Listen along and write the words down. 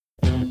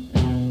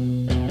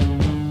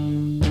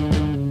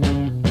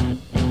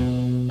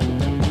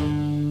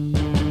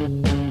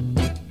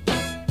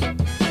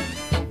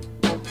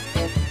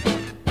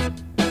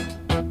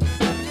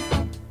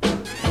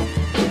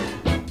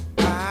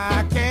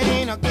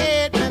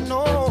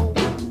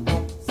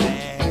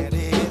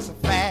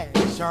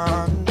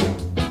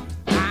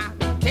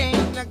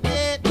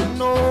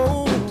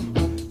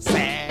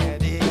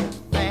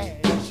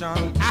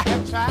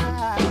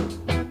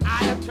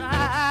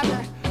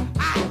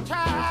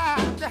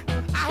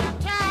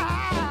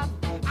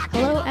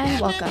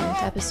welcome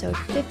to episode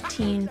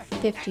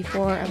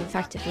 1554 of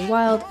Effectively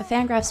Wild, a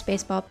Fangraphs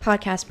baseball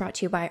podcast brought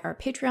to you by our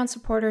Patreon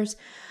supporters.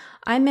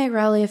 I'm Meg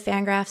Rowley of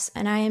Fangraphs,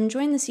 and I am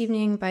joined this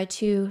evening by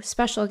two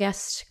special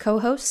guest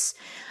co-hosts.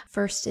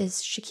 First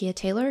is Shakia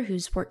Taylor,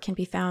 whose work can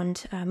be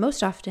found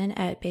most often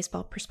at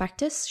Baseball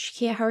Prospectus.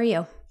 Shakia, how are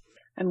you?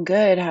 I'm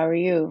good. How are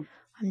you?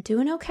 I'm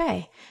doing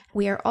okay.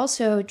 We are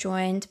also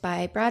joined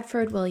by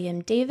Bradford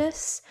William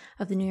Davis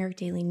of the New York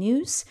Daily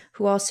News,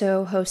 who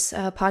also hosts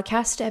a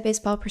podcast at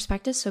Baseball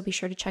Prospectus, so be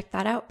sure to check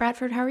that out.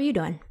 Bradford, how are you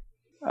doing?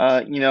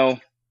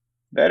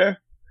 Better.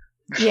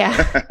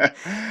 Yeah.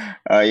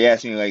 You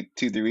asked me like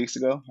 2-3 weeks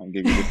ago. I'll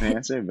give you a different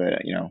answer,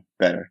 but,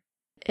 better.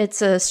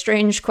 It's a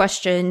strange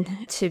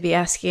question to be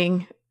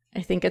asking.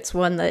 I think it's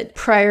one that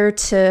prior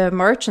to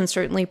March and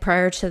certainly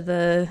prior to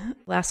the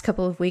last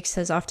couple of weeks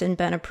has often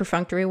been a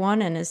perfunctory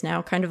one and is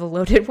now kind of a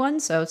loaded one.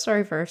 So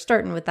sorry for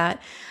starting with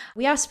that.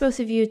 We asked both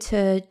of you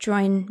to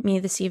join me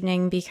this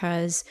evening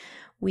because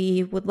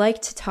we would like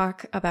to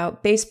talk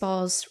about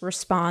baseball's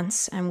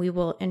response, and we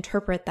will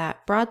interpret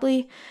that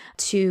broadly,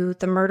 to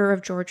the murder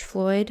of George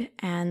Floyd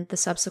and the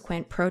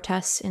subsequent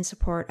protests in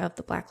support of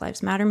the Black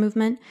Lives Matter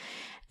movement.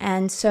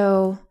 And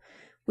so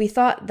we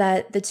thought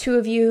that the two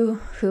of you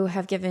who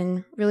have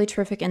given really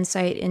terrific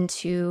insight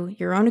into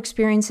your own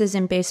experiences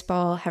in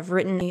baseball, have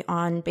written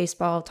on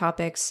baseball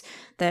topics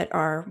that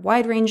are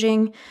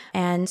wide-ranging,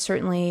 and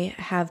certainly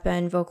have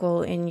been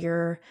vocal in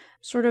your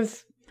sort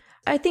of,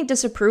 I think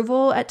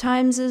disapproval at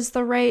times is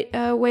the right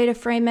way to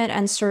frame it,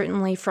 and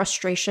certainly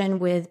frustration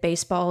with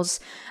baseball's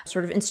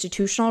sort of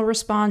institutional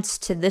response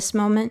to this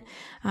moment,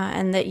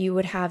 and that you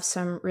would have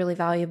some really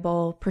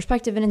valuable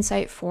perspective and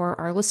insight for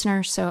our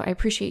listeners. So I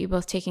appreciate you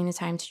both taking the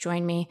time to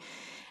join me.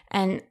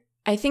 And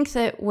I think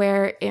that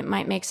where it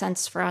might make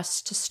sense for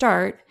us to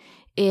start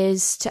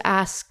is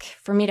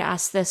for me to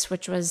ask this,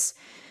 which was,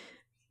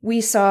 we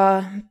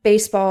saw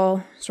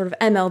baseball, sort of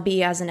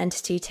MLB as an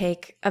entity,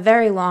 take a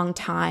very long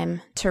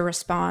time to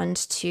respond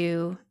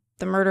to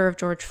the murder of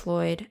George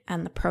Floyd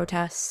and the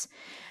protests.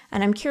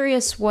 And I'm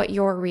curious what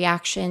your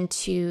reaction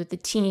to the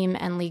team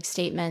and league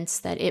statements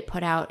that it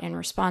put out in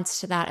response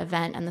to that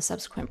event and the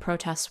subsequent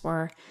protests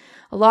were.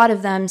 A lot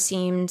of them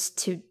seemed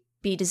to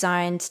be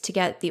designed to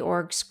get the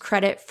orgs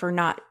credit for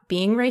not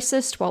being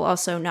racist, while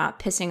also not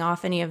pissing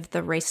off any of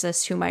the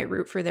racists who might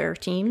root for their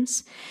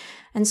teams.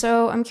 And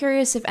so I'm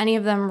curious if any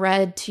of them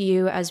read to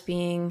you as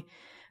being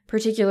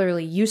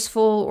particularly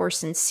useful or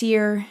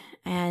sincere.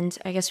 And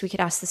I guess we could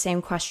ask the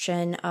same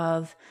question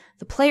of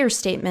the player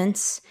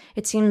statements.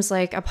 It seems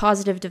like a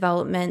positive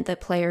development that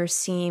players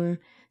seem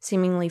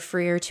seemingly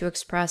freer to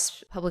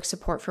express public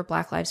support for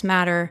Black Lives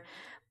Matter.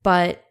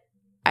 But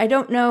I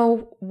don't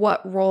know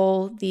what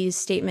role these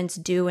statements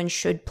do and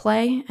should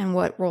play and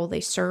what role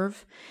they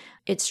serve.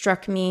 It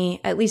struck me,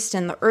 at least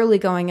in the early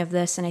going of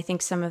this, and I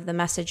think some of the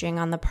messaging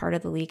on the part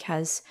of the league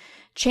has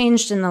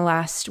changed in the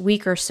last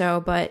week or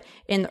so, but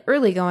in the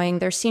early going,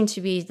 there seemed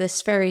to be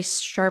this very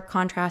sharp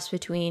contrast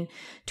between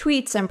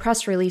tweets and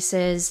press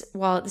releases,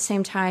 while at the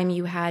same time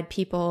you had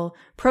people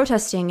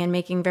protesting and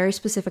making very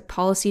specific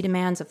policy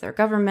demands of their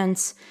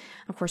governments.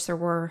 Of course, there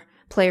were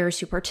players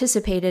who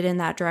participated in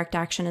that direct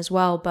action as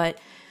well, but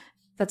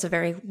that's a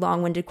very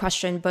long-winded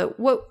question, but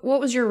what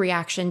was your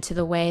reaction to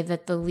the way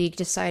that the league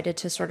decided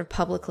to sort of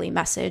publicly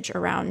message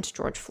around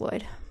George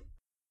Floyd?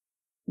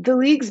 The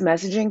league's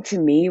messaging to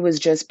me was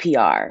just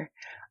PR.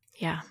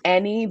 Yeah.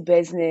 Any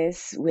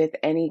business with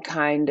any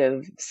kind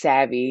of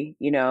savvy,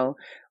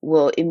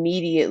 will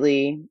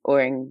immediately,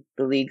 or in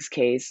the league's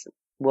case,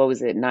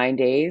 9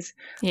 days?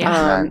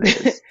 Yeah.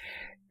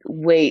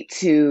 Wait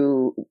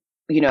to,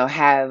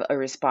 have a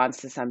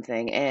response to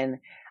something. And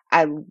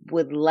I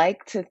would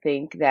like to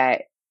think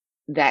that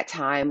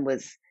time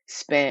was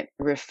spent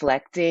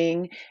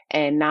reflecting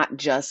and not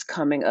just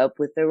coming up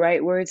with the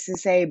right words to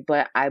say,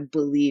 but I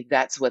believe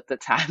that's what the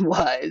time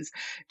was.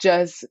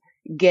 Just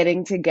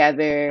getting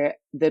together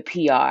the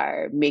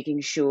PR,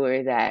 making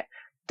sure that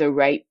the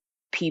right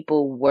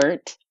people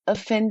weren't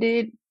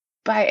offended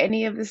by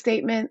any of the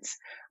statements.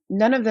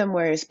 None of them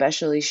were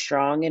especially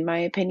strong, in my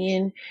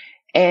opinion.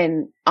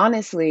 And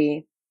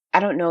honestly, I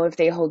don't know if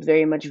they hold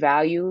very much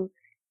value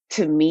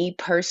to me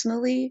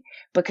personally,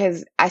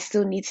 because I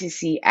still need to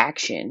see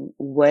action.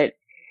 What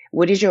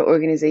is your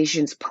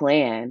organization's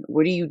plan?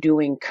 What are you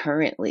doing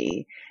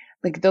currently?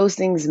 Like, those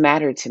things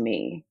matter to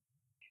me.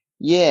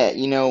 Yeah,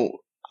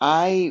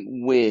 I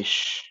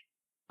wish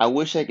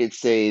I could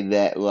say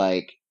that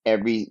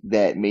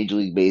that Major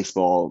League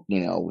Baseball,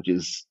 which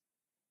is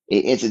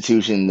an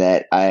institution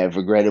that I have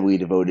regrettably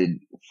devoted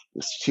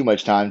too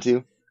much time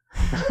to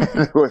in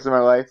the course of my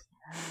life,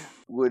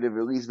 would have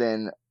at least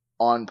been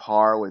on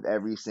par with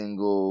every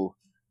single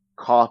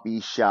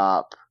coffee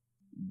shop,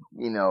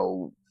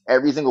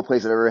 every single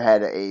place I've ever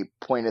had a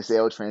point of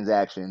sale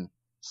transaction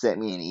sent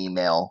me an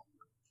email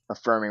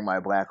affirming my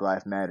Black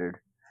Lives Mattered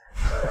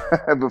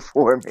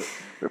before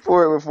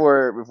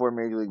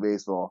Major League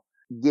Baseball.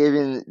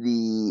 Given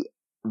the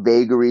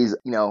vagaries,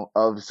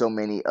 of so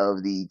many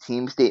of the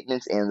team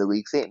statements and the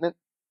league statement,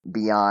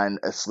 beyond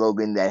a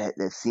slogan that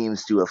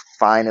seems to have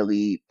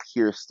finally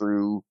pierced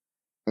through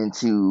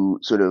into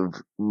sort of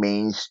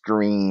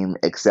mainstream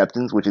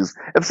acceptance, which is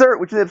an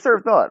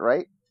absurd thought,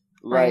 right?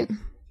 Right. Like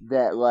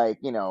that, like,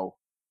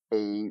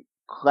 a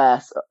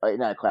class,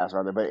 not a class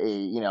rather, but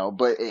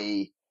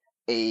a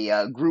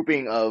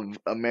grouping of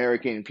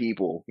American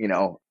people,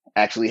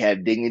 actually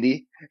have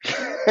dignity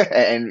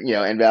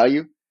and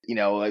value.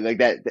 Like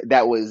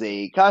that was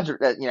a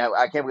controversy.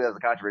 I can't believe that was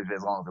a controversy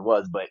as long as it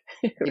was, but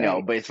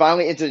Right. but it's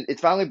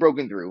finally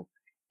broken through,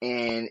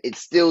 and it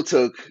still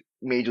took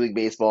Major League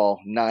Baseball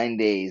 9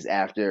 days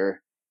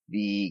after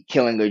the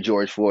killing of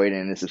George Floyd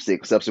and the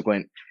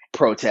subsequent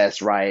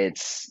protests,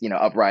 riots,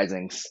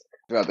 uprisings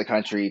throughout the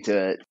country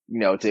to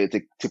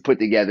put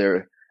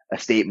together a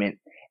statement.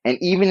 And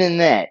even in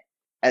that,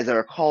 as I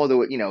recall,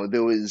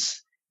 there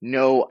was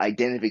no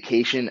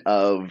identification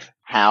of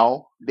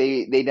how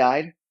they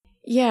died.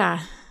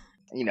 Yeah.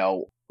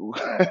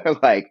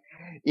 Like,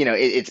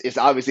 it's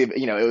obviously,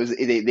 it was,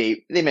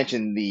 they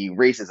mentioned the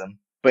racism,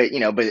 but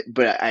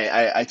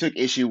I took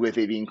issue with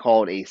it being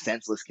called a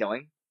senseless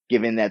killing,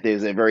 given that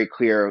there's a very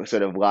clear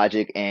sort of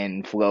logic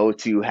and flow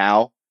to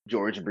how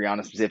George and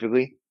Breonna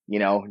specifically,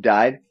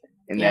 died,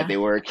 and that Yeah. they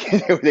were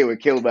they were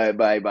killed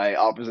by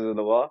officers of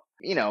the law.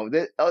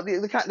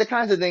 The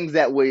kinds of things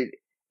that would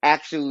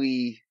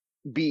actually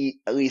be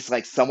at least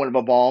like somewhat of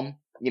a balm,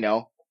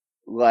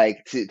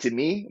 like to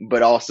me,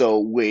 but also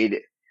would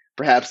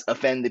perhaps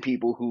offend the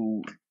people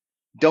who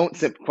don't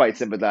quite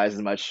sympathize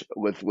as much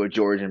with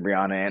George and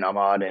Brianna and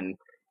Ahmad and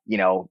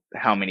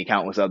how many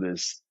countless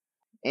others.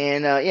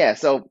 And yeah,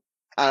 so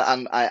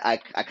I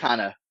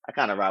kind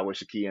of ride with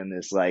Shaquille in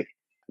this. Like,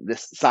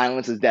 this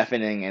silence is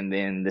deafening, and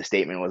then the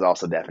statement was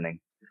also deafening.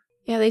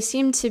 Yeah, they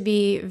seem to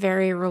be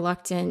very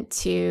reluctant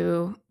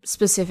to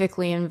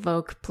specifically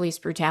invoke police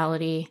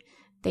brutality.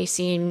 They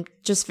seem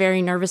just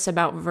very nervous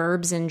about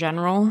verbs in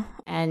general,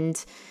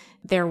 and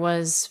there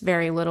was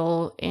very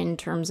little in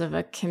terms of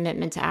a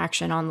commitment to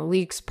action on the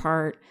league's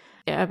part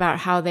about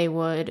how they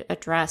would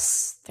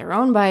address their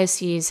own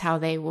biases, how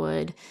they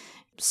would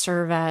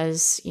serve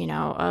as,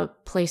 a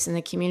place in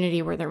the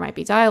community where there might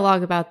be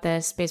dialogue about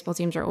this. Baseball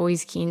teams are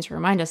always keen to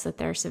remind us that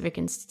they're civic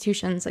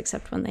institutions,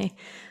 except when they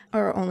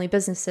are only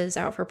businesses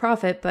out for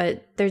profit.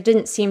 But there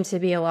didn't seem to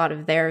be a lot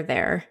of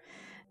there.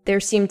 There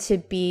seemed to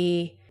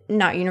be,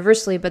 not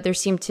universally, but there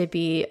seemed to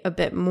be a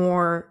bit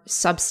more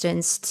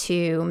substance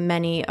to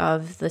many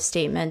of the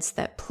statements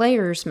that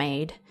players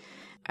made.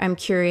 I'm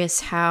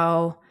curious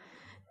how,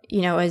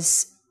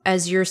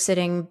 as you're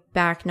sitting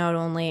back not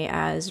only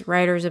as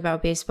writers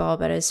about baseball,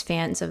 but as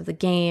fans of the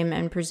game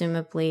and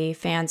presumably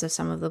fans of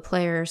some of the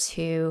players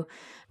who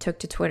took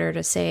to Twitter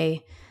to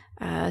say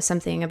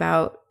something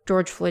about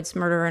George Floyd's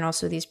murder and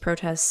also these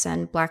protests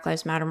and Black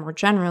Lives Matter more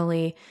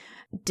generally,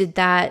 did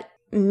that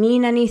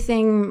mean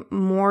anything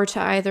more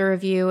to either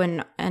of you?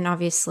 And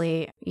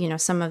obviously,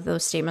 some of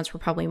those statements were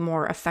probably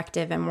more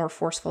effective and more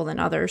forceful than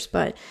others,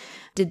 but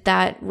did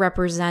that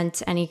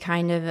represent any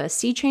kind of a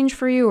sea change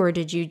for you, or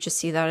did you just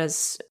see that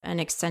as an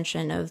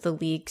extension of the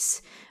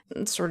league's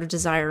sort of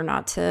desire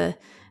not to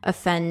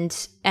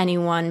offend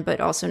anyone,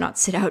 but also not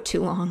sit out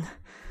too long?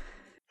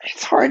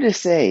 It's hard to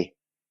say.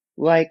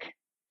 Like,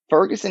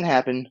 Ferguson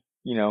happened,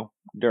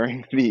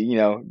 during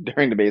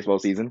the baseball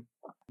season.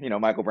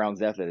 Michael Brown's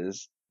death, that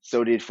is.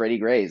 So did Freddie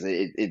Gray's.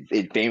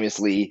 It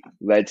famously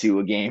led to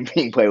a game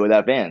being played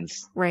without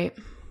fans. Right.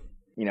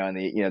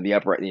 And the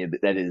uprising,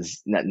 that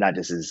is not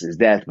just his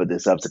death, but the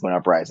subsequent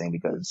uprising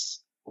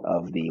because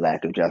of the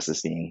lack of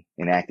justice being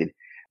enacted.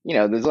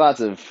 There's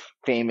lots of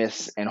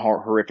famous and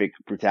horrific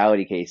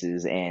brutality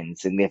cases and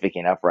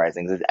significant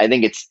uprisings. I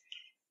think it's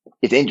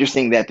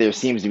interesting that there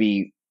seems to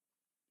be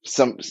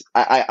some.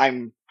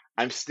 I'm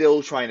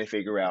still trying to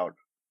figure out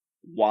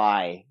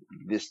why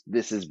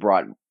this has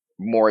brought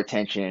more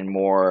attention and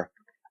more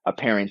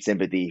apparent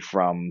sympathy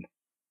from,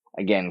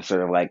 again, sort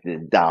of like the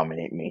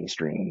dominant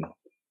mainstream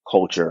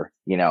culture,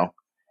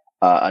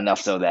 enough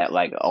so that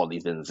like all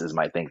these businesses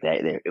might think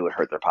that it would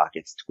hurt their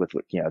pockets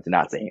to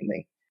not say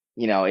anything.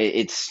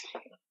 It's,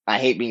 I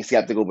hate being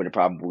skeptical, but it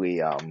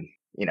probably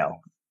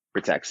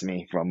protects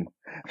me from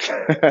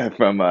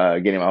from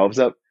getting my hopes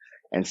up.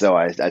 And so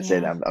I'd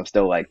say that I'm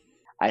still like,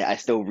 I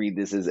still read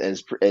this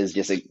as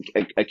just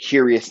a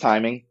curious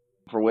timing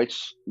for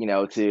which,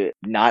 to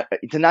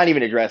not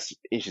even address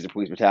issues of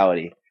police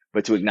brutality,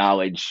 but to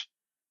acknowledge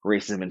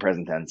racism in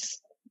present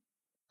tense.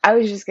 I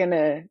was just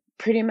gonna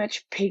pretty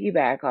much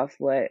piggyback off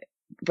what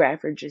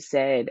Bradford just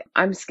said.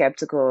 I'm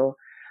skeptical,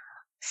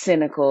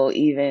 cynical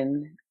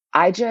even.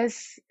 I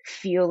just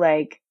feel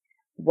like,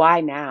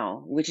 why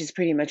now? Which is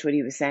pretty much what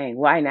he was saying.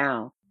 Why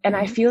now? And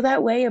I feel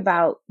that way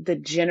about the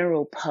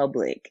general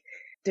public.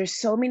 There's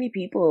so many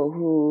people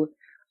who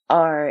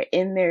are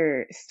in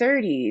their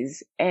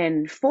 30s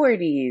and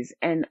 40s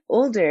and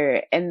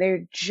older, and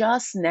they're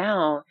just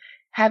now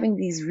having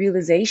these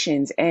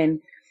realizations.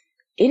 And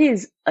it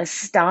is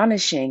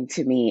astonishing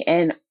to me.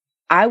 And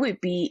I would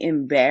be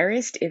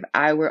embarrassed if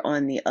I were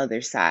on the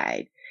other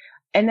side.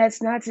 And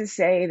that's not to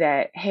say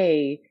that,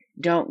 hey,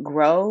 don't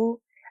grow.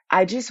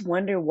 I just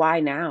wonder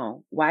why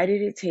now? Why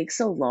did it take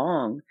so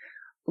long?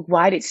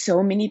 Why did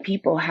so many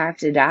people have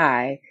to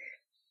die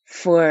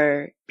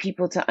for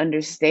people to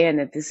understand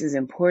that this is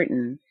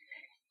important?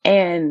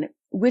 And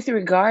with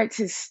regard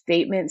to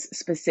statements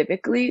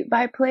specifically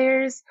by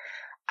players,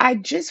 I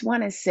just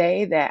want to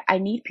say that I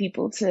need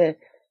people to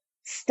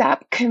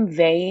stop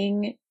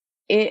conveying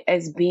it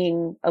as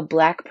being a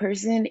Black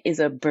person is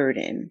a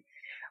burden.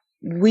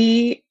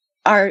 We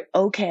are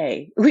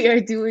okay. We are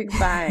doing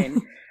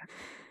fine.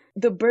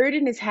 The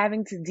burden is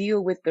having to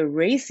deal with the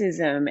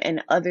racism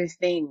and other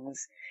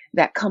things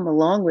that come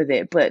along with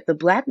it. But the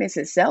Blackness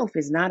itself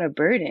is not a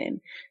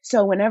burden.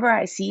 So whenever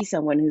I see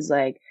someone who's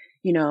like,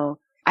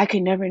 I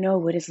can never know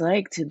what it's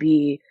like to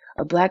be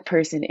a Black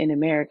person in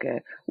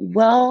America.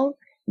 Well,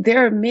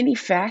 there are many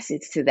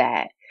facets to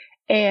that.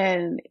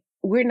 And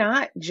we're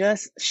not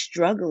just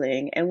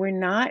struggling and we're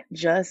not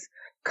just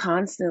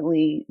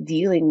constantly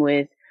dealing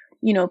with,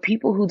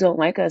 people who don't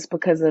like us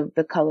because of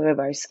the color of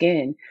our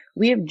skin.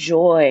 We have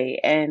joy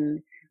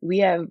and we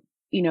have,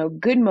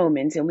 good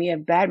moments and we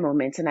have bad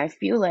moments. And I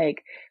feel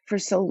like for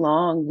so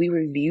long we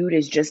were viewed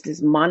as just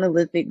this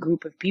monolithic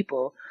group of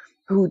people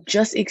who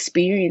just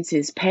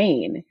experiences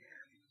pain.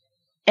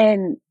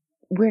 And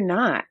we're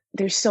not.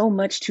 There's so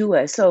much to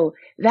us. So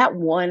that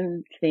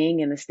one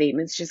thing in the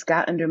statements just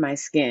got under my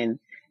skin.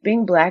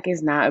 Being Black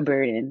is not a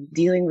burden.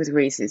 Dealing with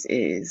races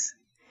is.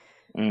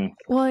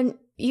 Well, and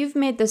you've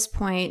made this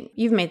point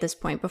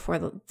before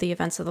the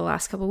events of the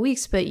last couple of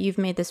weeks, but you've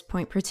made this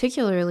point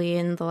particularly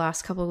in the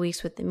last couple of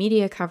weeks with the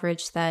media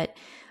coverage that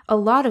a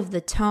lot of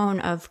the tone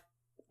of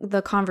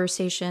the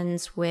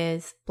conversations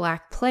with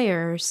Black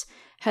players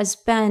has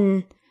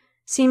been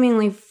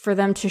seemingly for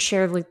them to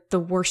share like the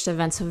worst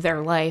events of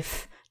their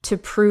life to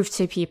prove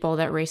to people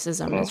that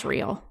racism is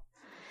real.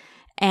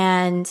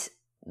 And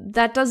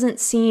that doesn't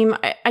seem,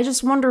 I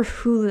just wonder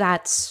who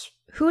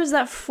is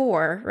that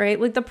for, right?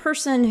 Like the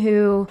person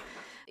who,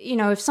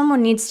 if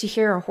someone needs to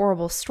hear a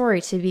horrible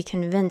story to be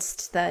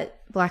convinced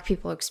that Black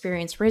people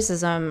experience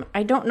racism,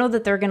 I don't know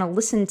that they're going to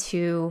listen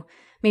to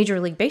Major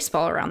League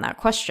Baseball around that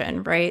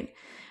question, right?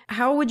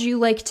 How would you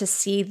like to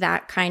see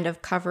that kind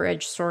of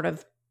coverage sort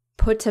of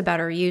put to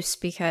better use?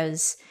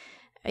 Because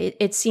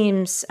it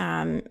seems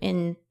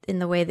in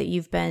the way that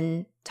you've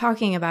been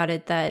talking about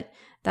it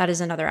that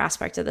is another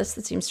aspect of this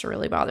that seems to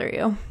really bother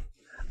you.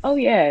 Oh,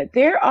 yeah.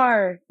 There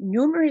are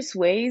numerous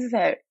ways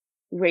that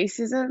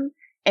racism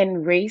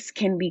and race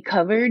can be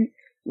covered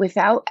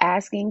without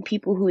asking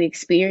people who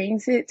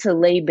experience it to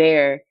lay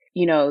bare,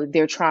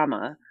 their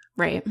trauma.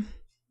 Right.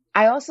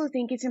 I also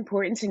think it's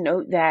important to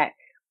note that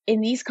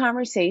in these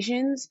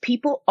conversations,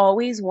 people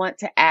always want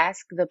to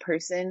ask the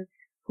person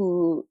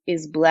who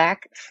is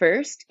Black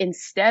first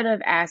instead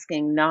of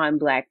asking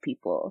non-Black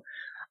people,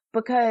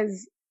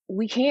 because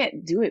we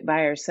can't do it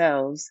by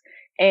ourselves.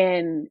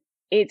 And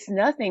it's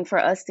nothing for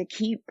us to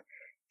keep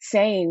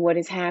saying what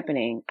is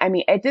happening. I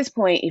mean, at this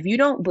point, if you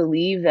don't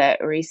believe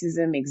that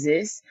racism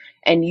exists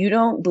and you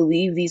don't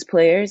believe these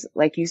players,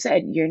 like you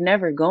said, you're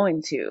never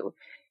going to.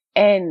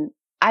 And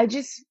I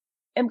just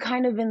am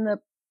kind of in the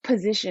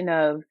position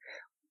of,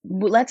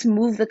 let's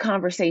move the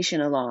conversation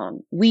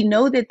along. We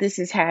know that this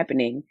is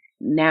happening.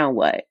 Now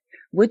what?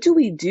 What do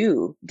we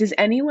do? Does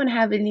anyone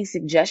have any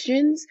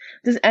suggestions?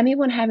 Does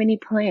anyone have any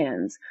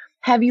plans?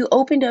 Have you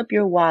opened up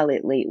your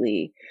wallet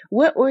lately?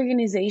 What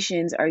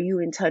organizations are you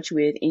in touch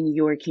with in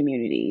your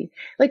community?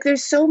 Like,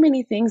 there's so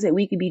many things that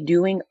we could be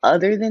doing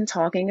other than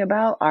talking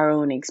about our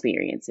own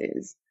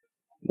experiences.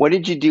 What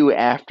did you do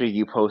after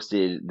you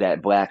posted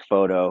that Black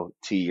photo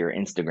to your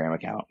Instagram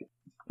account?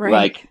 Right.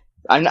 Like,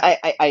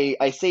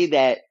 I say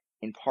that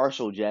in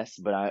partial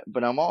jest, but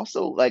I'm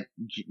also like,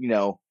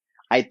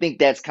 I think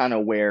that's kind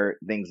of where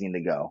things need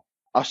to go.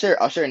 I'll share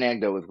an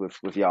anecdote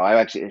with y'all. I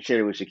actually shared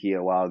it with Shakia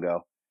a while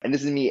ago. And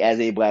this is me as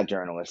a Black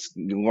journalist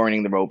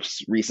learning the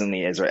ropes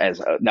recently as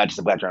not just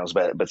a Black journalist,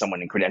 but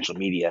someone in credentialed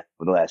media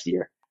for the last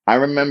year. I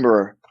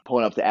remember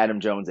pulling up to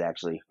Adam Jones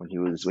actually when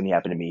he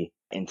happened to be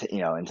in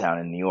town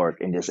in New York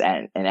and just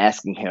and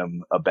asking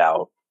him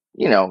about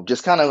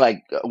just kind of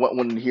like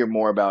wanted to hear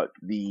more about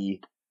the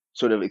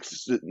sort of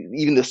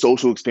even the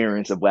social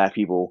experience of Black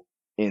people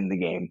in the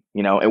game.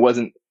 It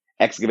wasn't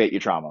excavate your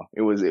trauma.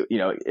 It was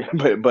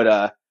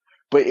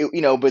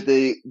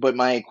but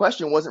my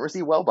question wasn't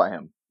received well by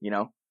him.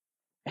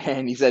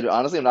 And he said,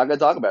 honestly, I'm not going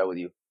to talk about it with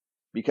you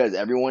because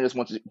everyone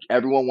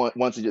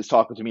wants to just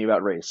talk to me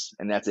about race,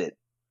 and that's it.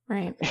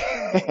 Right.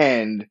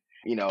 And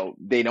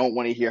they don't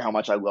want to hear how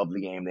much I love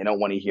the game. They don't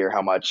want to hear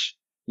how much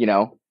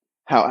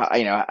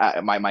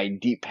my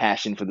deep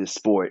passion for this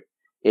sport.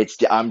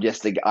 I'm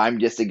just a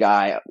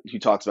guy who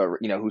talks about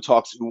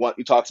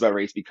who talks about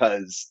race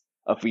because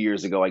a few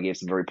years ago I gave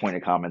some very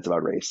pointed comments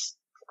about race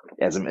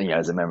as a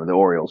member of the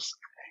Orioles.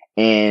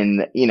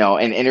 And and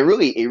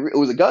it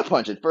was a gut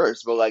punch at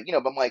first, but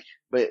but I'm like,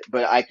 but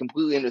I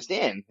completely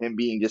understand him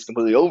being just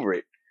completely over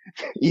it,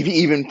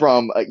 even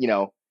from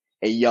a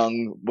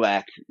young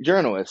Black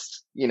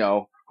journalist,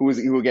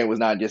 who again was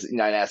not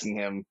asking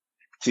him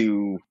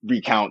to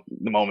recount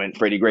the moment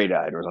Freddie Gray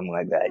died or something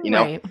like that,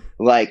 Right.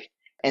 like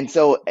And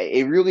so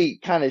it really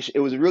it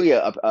was really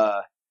a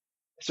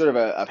sort of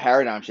a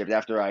paradigm shift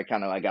after I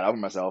kind of like got over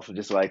myself,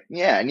 just like,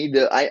 yeah,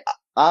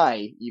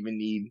 I even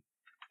need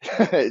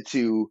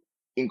to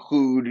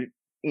include,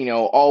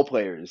 all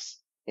players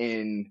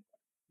in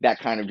that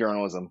kind of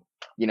journalism,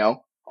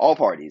 all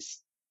parties,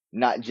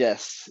 not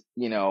just,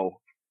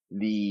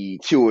 the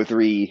two or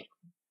three,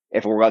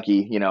 if we're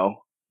lucky,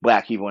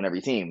 black people on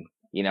every team,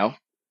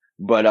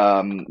 but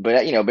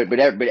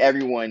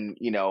everyone,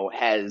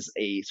 has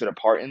a sort of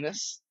part in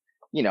this,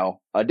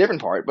 a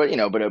different part, but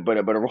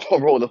a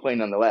role to play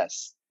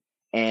nonetheless,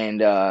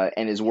 and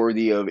is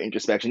worthy of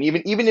introspection.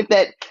 Even if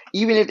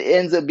it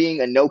ends up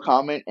being a no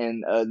comment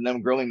and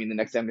them grilling me the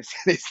next time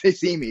they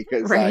see me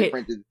because I Right.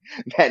 printed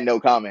that no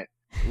comment.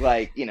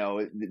 Like,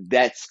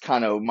 that's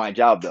kind of my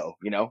job, though.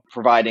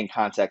 Providing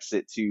context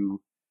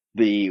to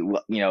the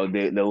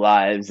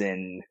lives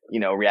and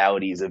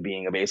realities of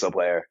being a baseball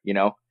player.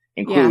 Yeah.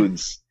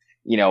 Includes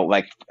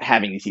like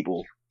having these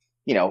people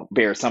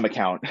bear some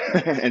account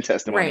and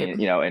testimony,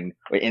 Right. and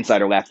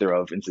insider laughter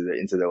of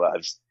into their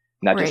lives,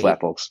 not just Right.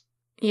 black folks.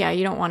 Yeah,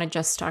 you don't want to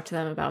just talk to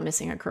them about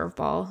missing a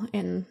curveball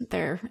in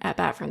their at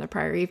bat from the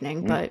prior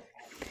evening. But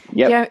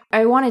Yep. yeah,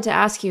 I wanted to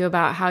ask you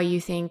about how you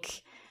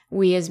think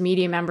we as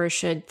media members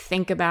should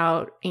think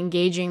about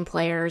engaging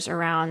players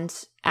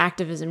around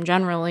activism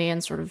generally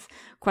and sort of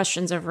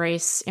questions of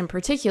race in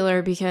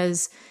particular,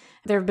 because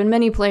there have been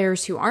many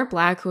players who aren't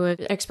black who have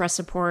expressed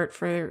support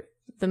for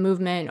the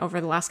movement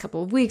over the last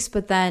couple of weeks,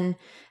 but then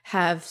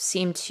have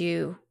seemed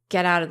to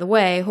get out of the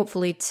way,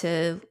 hopefully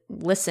to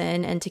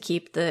listen and to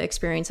keep the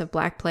experience of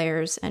black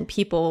players and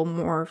people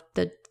more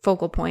the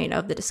focal point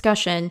of the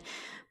discussion.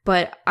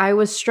 But I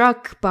was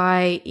struck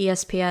by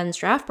ESPN's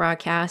draft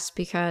broadcast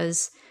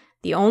because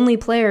the only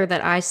player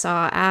that I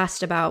saw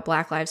asked about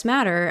Black Lives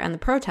Matter and the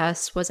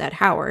protests was Ed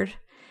Howard.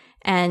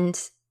 And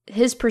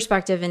his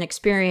perspective and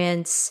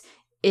experience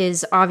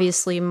is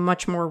obviously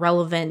much more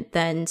relevant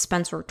than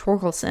Spencer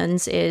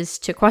Torkelson's is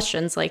to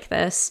questions like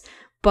this.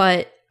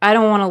 But I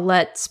don't want to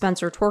let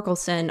Spencer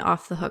Torkelson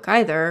off the hook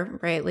either,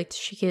 right? Like to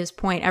Shakia's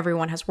point,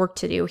 everyone has work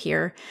to do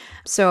here.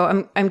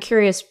 So I'm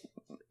curious,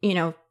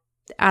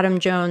 Adam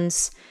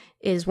Jones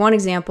is one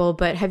example,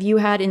 but have you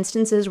had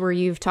instances where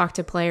you've talked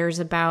to players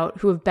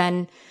who have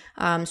been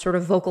sort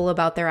of vocal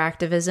about their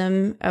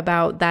activism,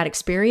 about that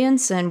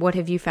experience, and what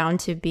have you found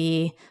to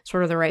be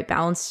sort of the right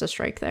balance to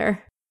strike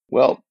there?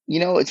 Well,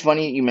 it's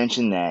funny you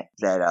mentioned that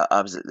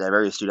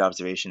very astute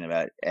observation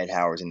about Ed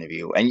Howard's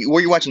interview. And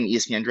were you watching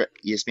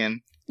ESPN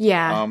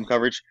Yeah.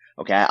 coverage?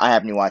 Okay, I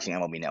happen to be watching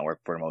MLB Network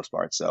for the most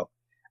part, so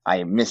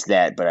I missed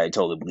that, but I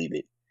totally believe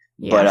it.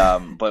 Yeah.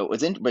 But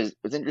what's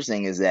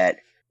interesting is that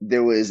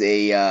there was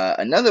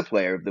another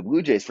player of the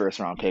Blue Jays first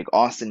round pick,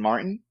 Austin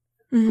Martin,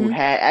 who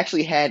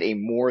Mm-hmm. had a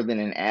more than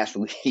an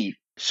athlete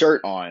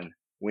shirt on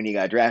when he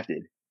got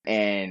drafted,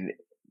 and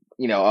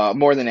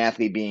more than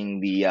athlete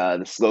being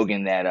the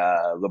slogan that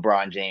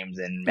LeBron James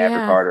and Maverick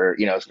Yeah. Carter,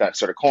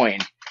 sort of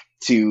coined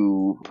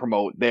to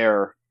promote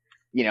their,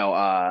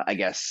 I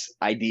guess,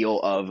 ideal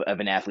of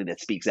an athlete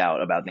that speaks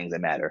out about things that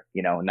matter,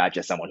 not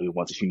just someone who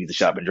needs to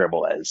shut up and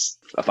dribble, as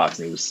a Fox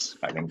News,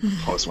 I think,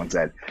 host once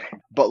said.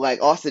 But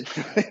like Austin,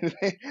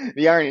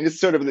 the irony, this is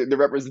sort of the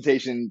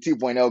representation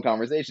 2.0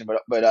 conversation,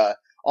 but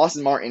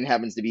Austin Martin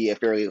happens to be a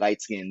fairly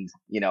light-skinned,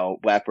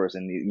 black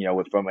person,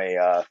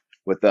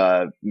 with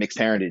mixed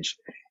parentage,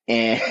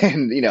 and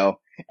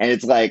and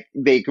it's like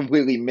they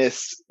completely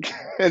miss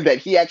that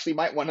he actually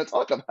might want to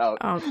talk about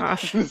Oh,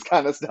 gosh. this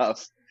kind of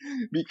stuff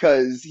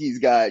because he's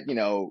got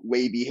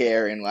wavy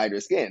hair and lighter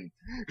skin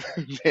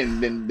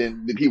than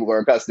the people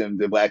are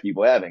accustomed to black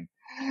people having.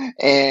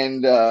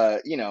 And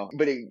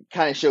but it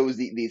kind of shows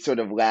the sort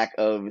of lack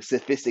of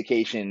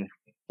sophistication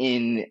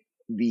in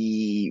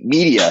the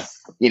media,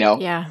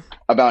 Yeah.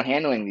 about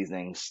handling these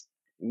things,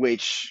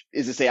 which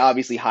is to say,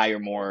 obviously hire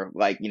more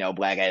like,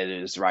 black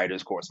editors,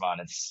 writers,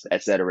 correspondents,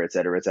 et cetera, et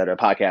cetera, et cetera,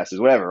 podcasters,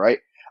 whatever, right?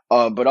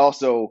 But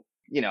also,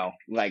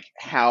 like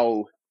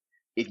how,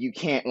 if you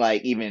can't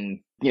like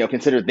even,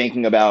 consider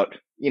thinking about,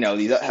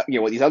 these,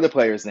 what these other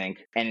players think,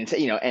 and,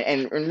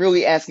 and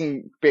really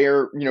asking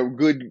fair,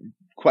 good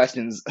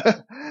questions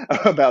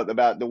about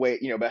the way,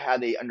 about how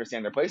they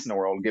understand their place in the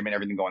world, given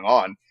everything going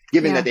on,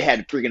 given that Yeah. they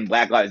had freaking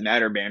Black Lives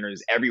Matter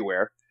banners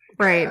everywhere,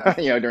 Right.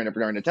 during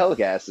the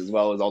telecast, as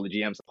well as all the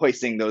GMs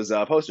hoisting those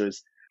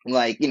posters.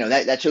 Like,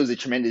 that shows a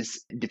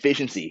tremendous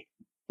deficiency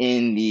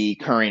in the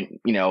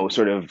current,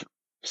 sort of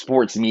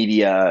sports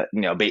media,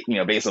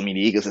 baseball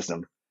media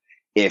ecosystem.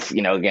 If,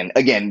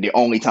 again, the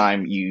only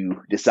time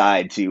you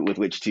decide with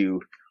which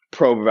to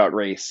probe about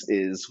race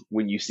is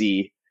when you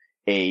see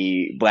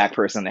a black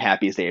person on the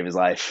happiest day of his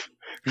life.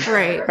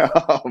 Right.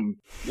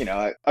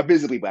 A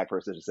visibly black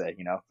person, to say,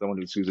 someone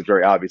who's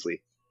very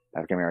obviously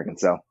African American.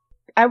 So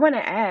I want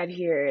to add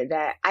here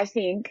that I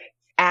think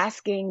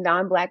asking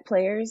non-black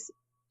players,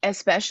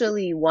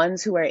 especially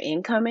ones who are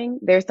incoming,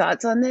 their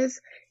thoughts on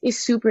this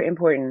is super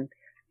important.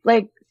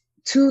 Like,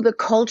 to the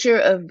culture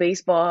of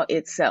baseball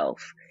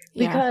itself.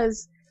 Yeah.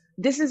 Because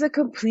this is a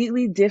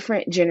completely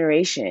different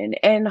generation.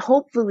 And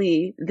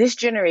hopefully this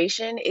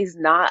generation is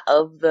not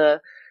of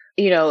the,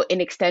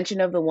 an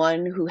extension of the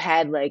one who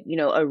had like,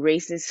 a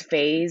racist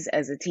phase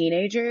as a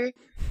teenager.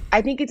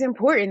 I think it's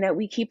important that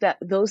we keep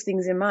those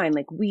things in mind.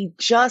 Like, we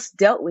just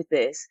dealt with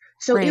this.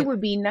 So it Right. would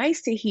be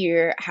nice to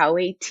hear how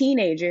a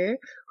teenager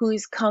who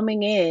is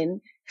coming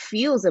in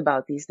feels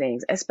about these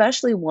things,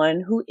 especially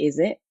one who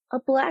isn't a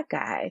Black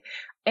guy.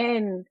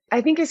 And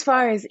I think as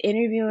far as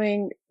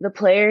interviewing the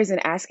players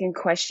and asking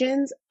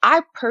questions,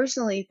 I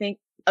personally think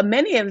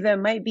many of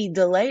them might be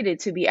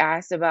delighted to be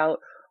asked about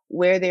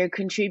where they're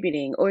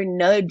contributing or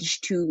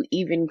nudged to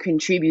even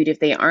contribute if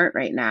they aren't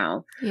right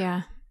now.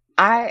 Yeah.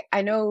 I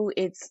know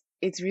it's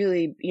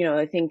really,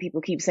 a thing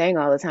people keep saying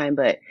all the time,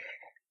 but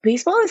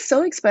baseball is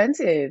so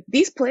expensive.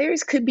 These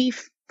players could be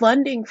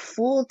funding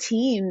full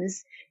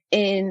teams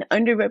in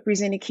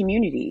underrepresented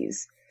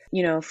communities.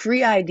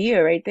 Free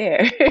idea right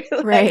there.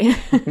 Right.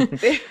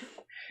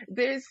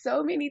 There's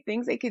so many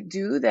things they could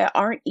do that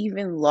aren't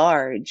even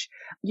large.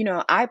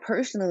 I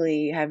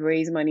personally have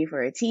raised money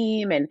for a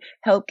team and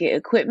helped get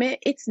equipment.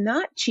 It's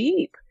not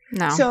cheap.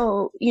 No.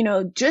 So,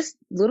 just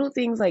little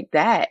things like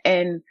that.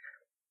 And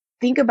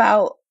think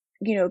about,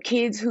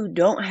 kids who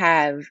don't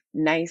have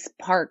nice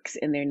parks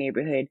in their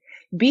neighborhood.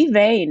 Be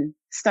vain.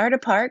 Start a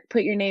park,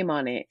 put your name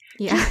on it.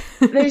 Yeah.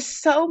 There's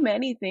so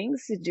many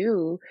things to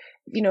do,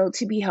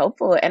 to be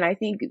helpful. And I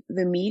think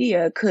the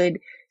media could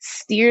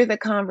steer the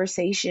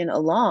conversation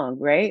along,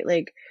 right?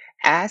 Like,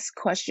 ask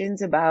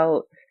questions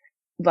about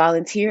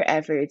volunteer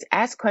efforts,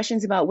 ask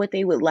questions about what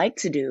they would like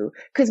to do.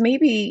 Because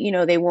maybe,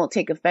 they won't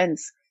take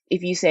offense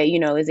if you say,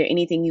 is there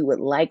anything you would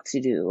like to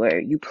do or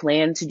you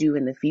plan to do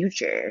in the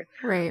future?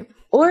 Right.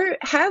 Or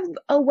have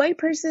a white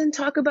person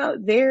talk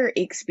about their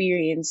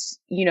experience,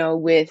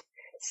 with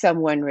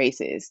someone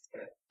racist.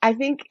 I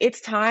think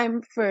it's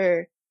time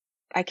for,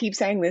 I keep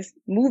saying this,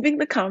 moving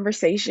the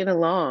conversation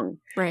along.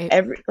 Right.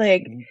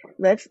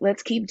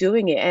 Let's keep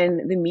doing it,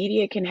 and the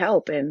media can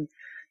help. And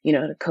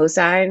to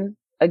co-sign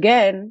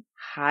again,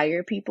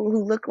 hire people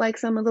who look like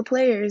some of the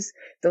players.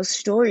 Those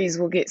stories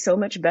will get so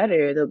much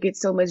better. They'll get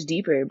so much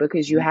deeper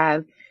because you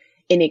have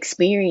an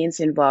experience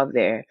involved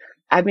there.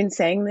 I've been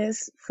saying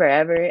this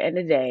forever and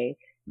a day.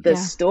 The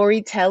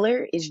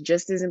storyteller is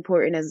just as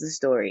important as the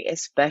story,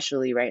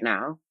 especially right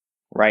now.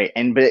 Right.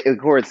 And but of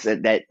course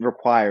that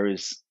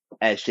requires,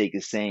 as Shake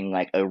is saying,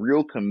 like a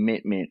real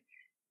commitment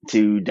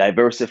to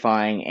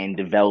diversifying and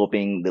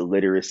developing the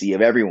literacy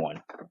of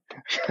everyone,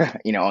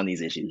 on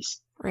these issues.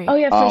 Right. Oh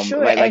yeah, for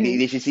sure. Like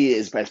they should see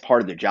it as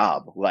part of their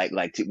job,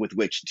 with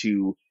which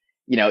to,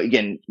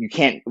 again, you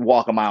can't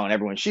walk a mile in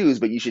everyone's shoes,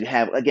 but you should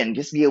have, again,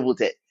 just be able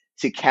to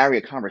carry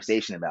a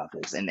conversation about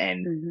this and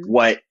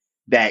what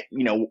a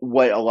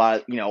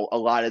lot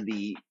of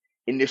the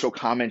initial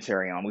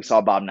commentary on. We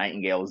saw Bob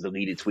Nightingale's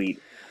deleted tweet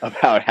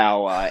about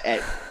how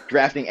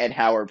drafting Ed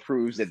Howard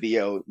proves that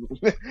Theo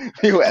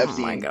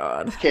Epstein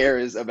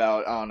cares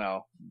about, I don't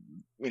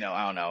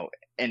know,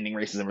 ending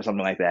racism or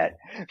something like that.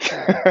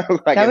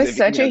 That was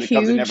such a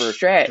huge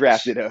stretch.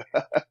 Drafted a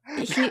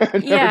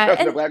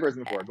black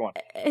person before. Go on.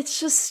 It's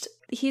just,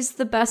 he's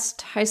the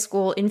best high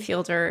school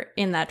infielder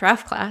in that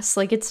draft class.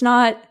 Like, it's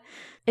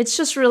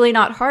just really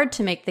not hard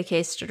to make the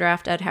case to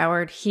draft Ed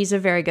Howard. He's a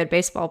very good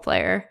baseball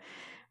player,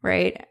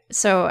 right?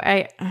 So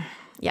it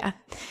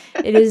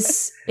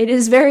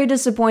is very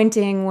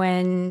disappointing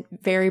when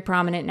very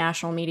prominent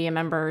national media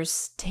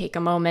members take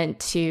a moment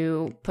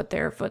to put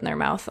their foot in their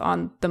mouth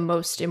on the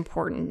most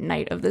important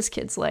night of this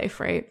kid's life,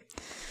 right?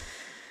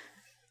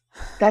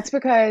 That's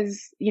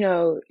because,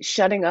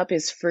 shutting up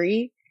is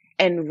free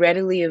and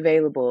readily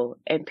available,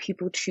 and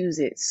people choose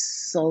it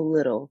so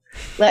little.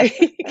 Like,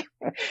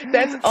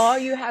 that's all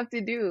you have to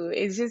do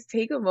is just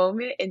take a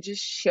moment and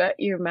just shut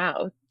your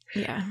mouth.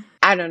 Yeah.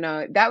 I don't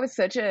know. That was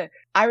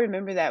I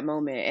remember that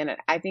moment, and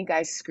I think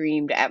I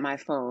screamed at my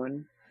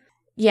phone.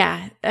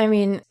 Yeah. I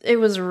mean, it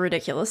was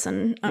ridiculous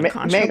and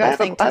unconscionable. Meg,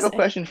 I have a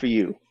question for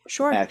you.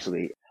 Sure.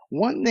 Actually,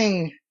 one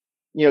thing,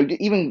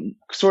 even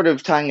sort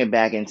of tying it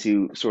back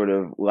into sort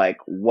of like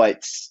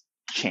what's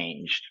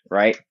changed,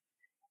 right?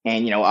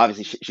 And,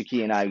 obviously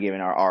Shaki and I have given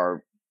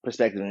our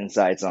perspective and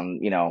insights on,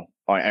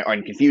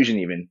 on confusion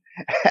even,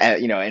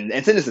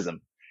 and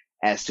cynicism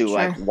as to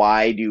like,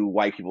 why do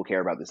white people care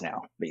about this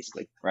now,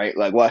 basically, right?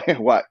 Like why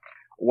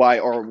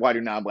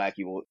do non-black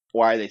people,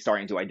 why are they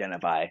starting to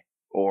identify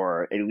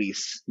or at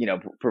least,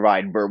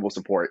 provide verbal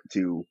support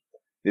to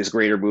this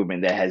greater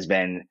movement that has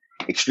been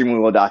extremely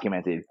well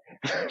documented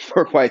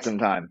for quite some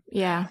time?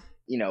 Yeah.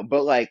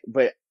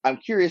 But I'm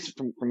curious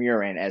from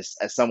your end as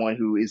someone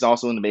who is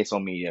also in the baseball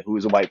media, who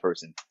is a white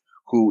person,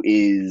 who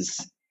is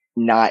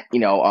not,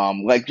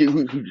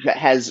 who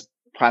has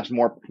perhaps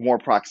more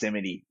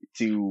proximity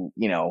to,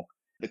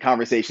 the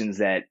conversations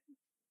that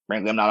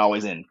frankly I'm not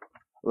always in.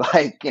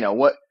 Like,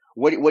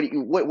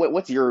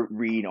 what's your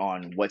read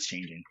on what's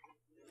changing,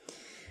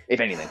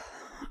 if anything?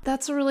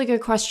 That's a really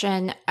good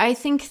question. I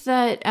think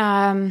that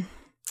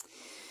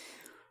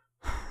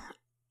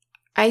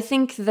I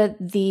think that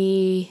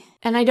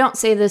and I don't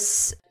say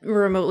this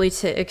remotely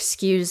to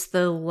excuse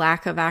the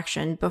lack of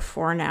action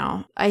before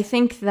now. I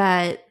think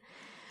that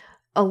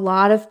a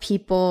lot of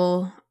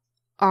people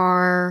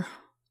are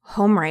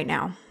home right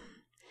now.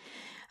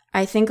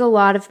 I think a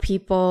lot of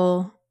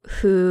people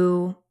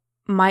who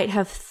might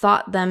have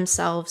thought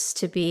themselves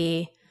to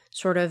be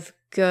sort of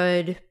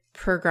good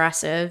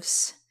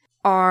progressives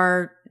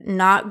are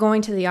not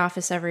going to the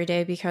office every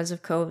day because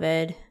of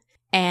COVID.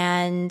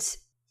 And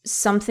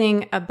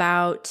something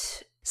about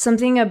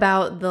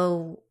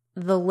the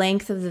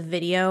length of the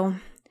video,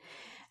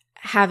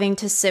 having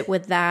to sit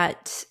with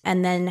that,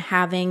 and then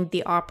having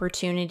the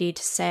opportunity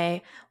to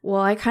say,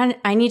 well,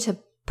 I need to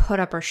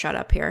put up or shut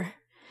up here.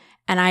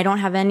 And I don't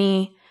have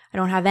any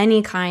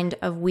kind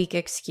of weak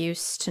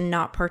excuse to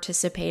not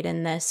participate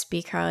in this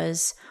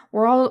because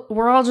we're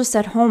all just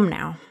at home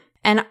now.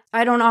 And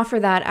I don't offer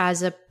that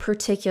as a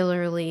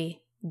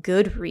particularly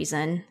good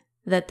reason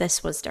that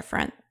this was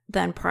different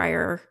than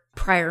prior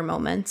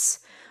moments.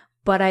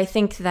 But I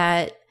think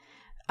that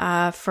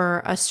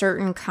for a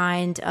certain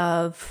kind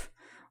of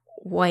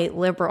white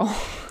liberal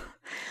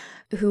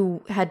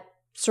who had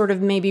sort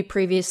of maybe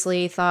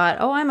previously thought,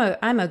 oh,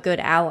 I'm a good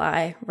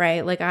ally,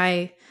 right? Like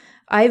I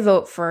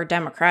vote for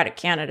Democratic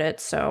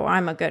candidates, so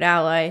I'm a good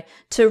ally,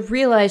 to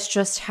realize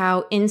just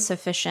how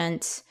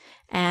insufficient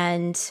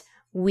and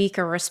weak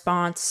a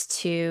response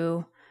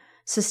to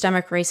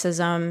systemic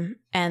racism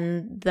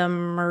and the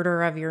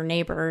murder of your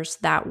neighbors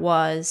that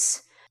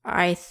was,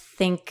 I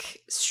think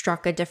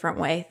struck a different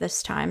way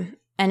this time.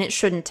 And it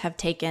shouldn't have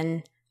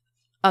taken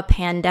a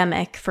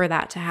pandemic for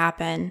that to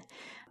happen.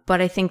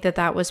 But I think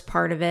that was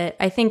part of it.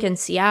 I think in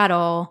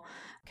Seattle,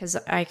 because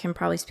I can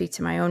probably speak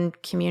to my own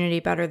community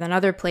better than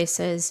other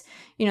places,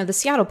 the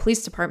Seattle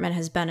Police Department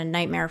has been a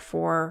nightmare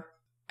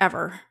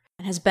forever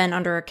and has been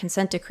under a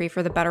consent decree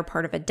for the better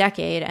part of a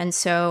decade. And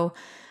so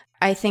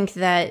I think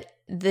that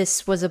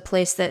this was a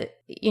place that,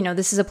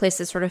 this is a place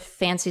that sort of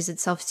fancies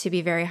itself to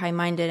be very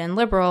high-minded and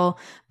liberal,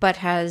 but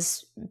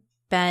has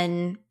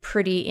been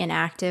pretty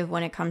inactive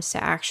when it comes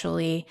to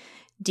actually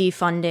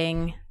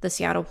defunding the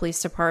Seattle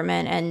Police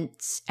Department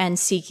and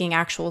seeking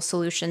actual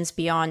solutions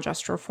beyond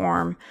just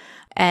reform.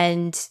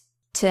 And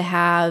to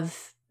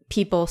have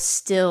people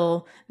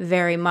still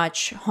very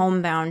much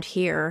homebound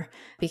here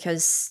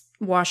because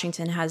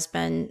Washington has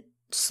been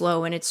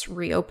slow in its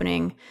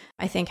reopening,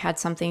 I think had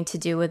something to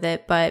do with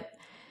it. But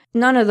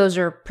none of those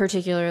are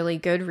particularly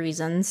good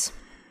reasons.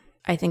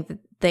 I think that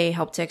they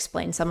help to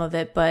explain some of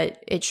it,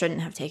 but it shouldn't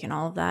have taken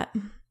all of that.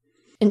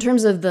 In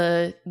terms of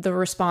the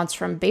response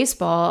from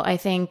baseball, I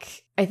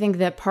think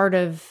that part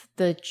of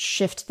the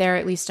shift there,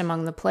 at least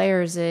among the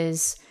players,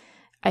 is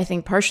I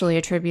think partially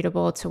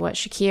attributable to what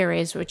Shakia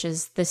raised, which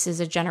is this is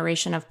a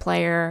generation of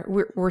player.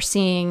 We're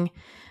seeing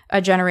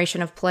a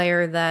generation of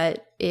player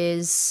that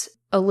is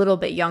a little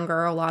bit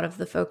younger. A lot of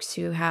the folks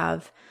who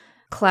have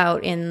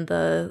clout in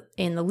the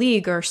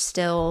league are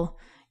still,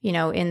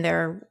 in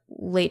their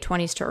late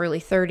 20s to early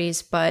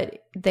 30s, but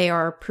they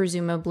are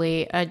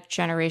presumably a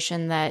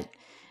generation that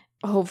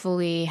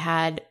hopefully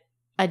had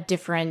a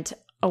different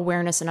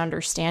awareness and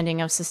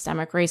understanding of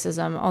systemic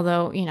racism.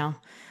 Although,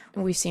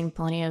 we've seen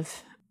plenty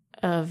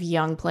of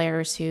young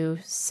players who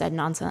said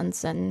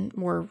nonsense and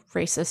were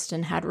racist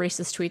and had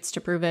racist tweets to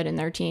prove it in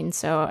their teens.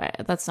 So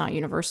that's not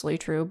universally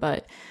true.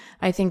 But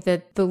I think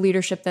that the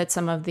leadership that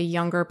some of the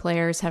younger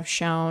players have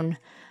shown,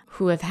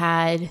 who have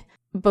had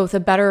both a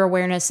better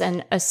awareness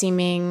and a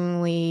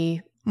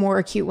seemingly more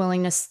acute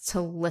willingness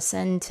to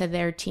listen to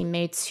their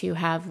teammates who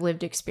have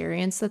lived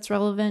experience that's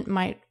relevant,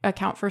 might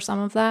account for some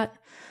of that.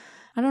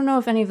 I don't know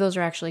if any of those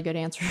are actually good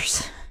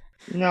answers.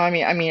 No, I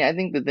mean, I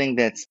think the thing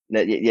that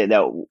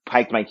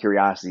piqued my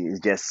curiosity is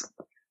just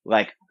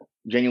like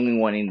genuinely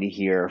wanting to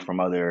hear from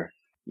other,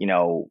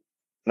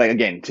 like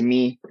again, to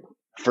me,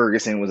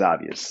 Ferguson was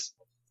obvious,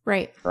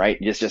 right?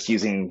 Just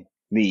using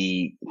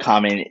the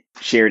common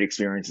shared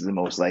experiences of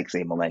most, like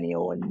say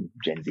millennial and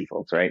Gen Z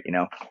folks, right?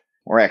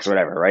 Or X, or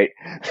whatever, right?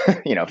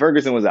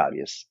 Ferguson was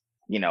obvious.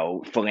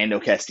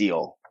 Philando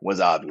Castile was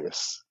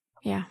obvious.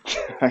 Yeah.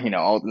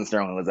 Alton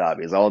Sterling was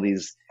obvious. All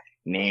these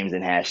names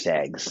and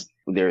hashtags.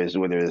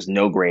 Where there's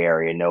no gray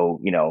area,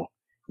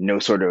 no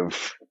sort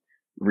of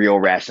real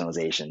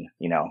rationalization,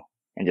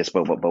 and just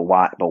but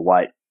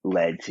what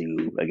led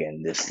to,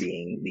 again, this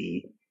being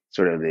the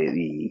sort of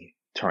the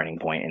turning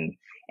point,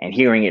 and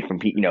hearing it from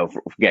people,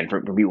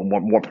 from people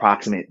more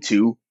proximate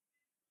to,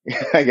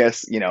 I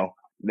guess,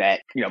 that,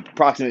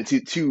 proximate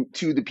to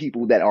the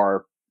people that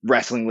are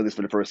wrestling with this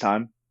for the first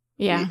time.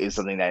 Yeah. Is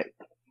something that,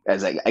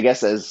 as I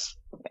guess as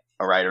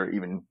a writer,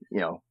 even,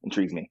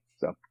 intrigues me.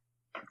 So.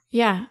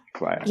 Yeah.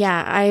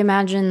 Yeah. I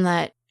imagine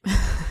that,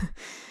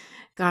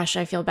 gosh,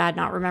 I feel bad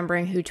not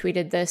remembering who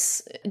tweeted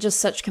this. Just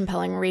such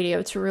compelling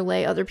radio to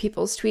relay other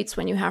people's tweets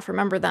when you half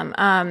remember them.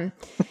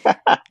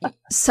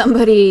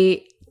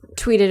 Somebody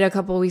tweeted a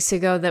couple weeks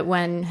ago that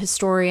when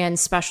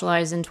historians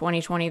specialize in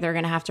 2020, they're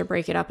going to have to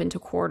break it up into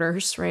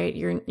quarters, right?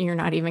 You're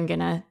not even going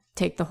to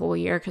take the whole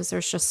year because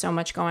there's just so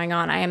much going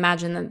on. I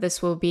imagine that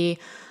this will be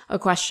a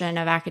question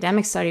of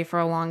academic study for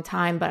a long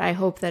time, but I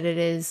hope that it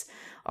is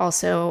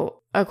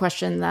also a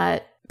question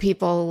that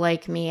people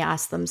like me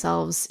ask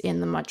themselves in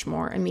the much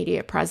more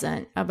immediate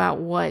present about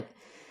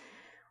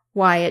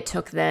why it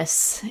took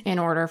this in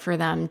order for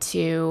them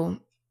to,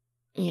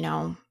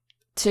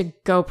 to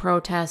go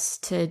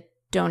protest, to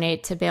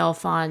donate to bail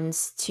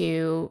funds,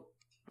 to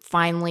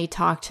finally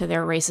talk to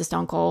their racist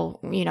uncle,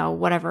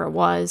 whatever it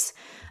was,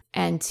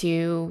 and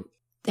to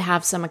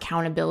have some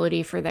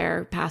accountability for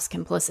their past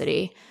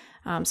complicity.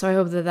 So I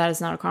hope that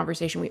is not a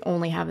conversation we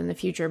only have in the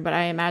future, but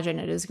I imagine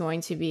it is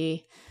going to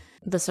be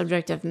the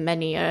subject of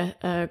many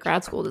a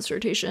grad school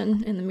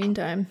dissertation in the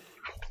meantime.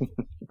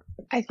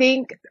 I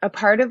think a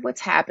part of what's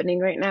happening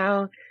right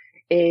now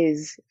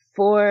is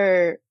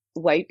for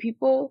white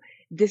people,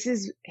 this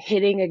is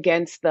hitting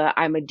against the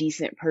I'm a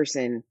decent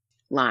person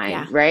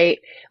line, right?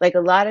 Like a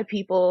lot of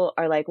people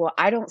are like, well,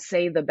 I don't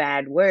say the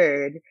bad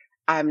word,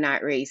 I'm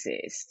not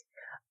racist.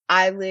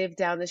 I live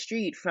down the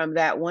street from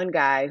that one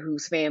guy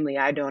whose family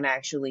I don't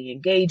actually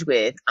engage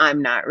with,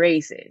 I'm not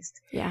racist.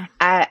 Yeah.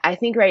 I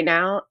think right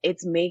now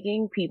it's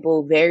making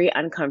people very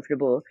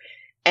uncomfortable.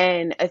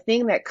 And a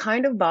thing that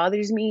kind of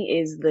bothers me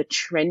is the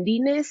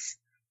trendiness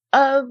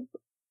of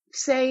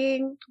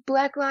saying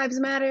Black Lives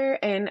Matter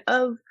and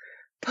of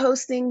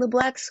posting the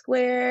Black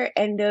square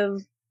and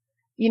of,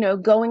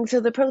 going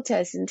to the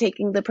protest and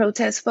taking the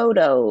protest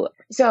photo.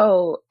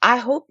 So I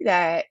hope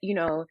that,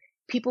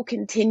 people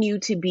continue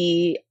to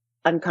be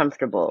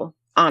uncomfortable,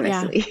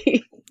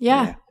 honestly.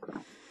 Yeah.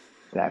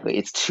 Exactly.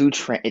 It's too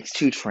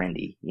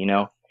trendy,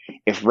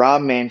 If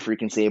Rob Manfred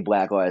can say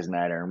Black Lives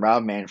Matter and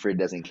Rob Manfred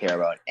doesn't care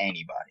about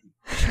anybody,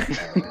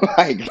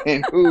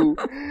 then who,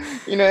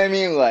 you know what I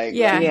mean?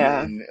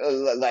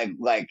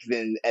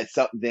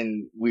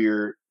 Then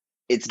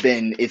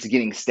it's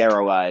getting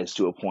sterilized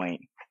to a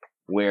point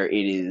where it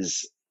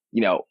is,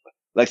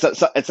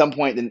 at some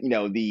point, then,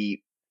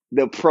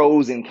 the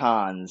pros and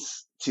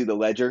cons to the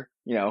ledger,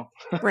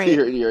 right.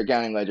 to your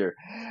accounting ledger,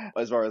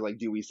 as far as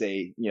do we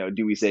say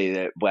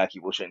that Black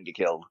people shouldn't get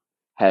killed,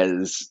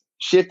 has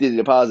shifted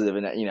to positive,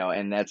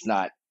 and that's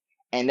not,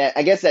 and that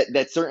I guess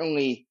that's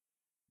certainly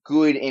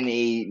good in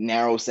a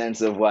narrow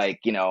sense of of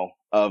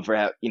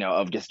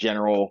just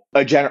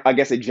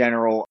a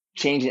general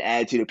change in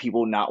attitude of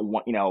people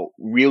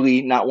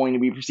really not wanting to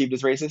be perceived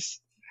as racist.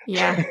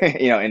 Yeah.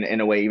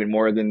 In a way even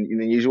more than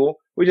usual,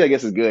 which I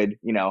guess is good,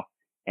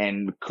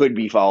 and could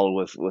be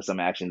followed with some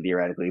action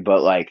theoretically,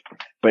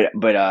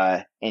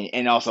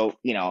 and also,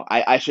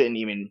 I shouldn't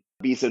even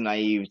be so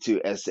naive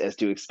as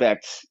to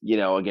expect,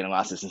 again,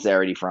 lots of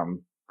sincerity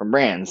from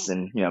brands,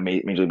 and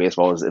Major League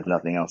Baseball is, if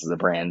nothing else, is a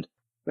brand,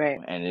 right?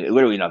 And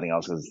literally nothing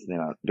else is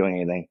doing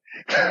anything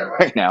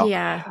right now.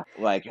 Yeah.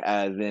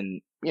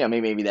 Then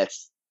maybe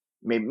that's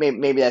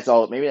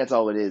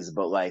all it is,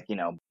 but I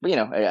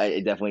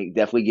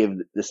definitely give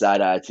the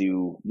side eye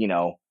to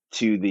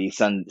the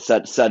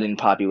sudden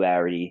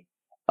popularity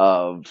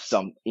of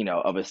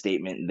of a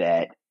statement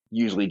that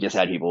usually just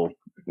had people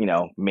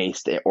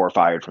maced or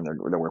fired from their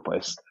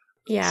workplace.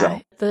 Yeah,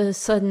 the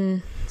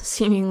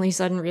seemingly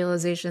sudden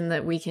realization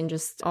that we can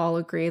just all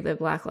agree that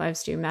Black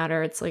lives do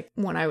matter. It's like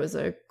when I was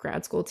a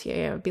grad school TA,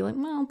 I would be like,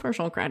 well,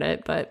 personal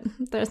credit, but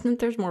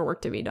there's more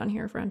work to be done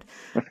here, friend.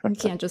 You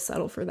can't just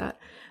settle for that.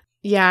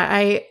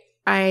 Yeah,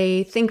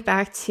 I think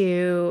back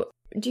to,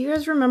 do you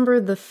guys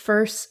remember the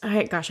first,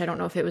 I don't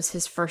know if it was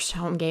his first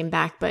home game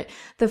back, but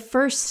the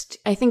first,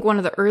 I think one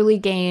of the early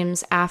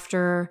games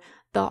after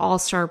the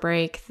All-Star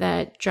break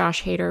that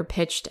Josh Hader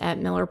pitched at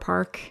Miller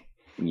Park.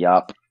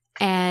 Yup.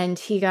 And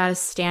he got a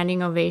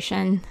standing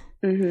ovation.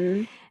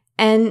 Mm-hmm.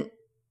 And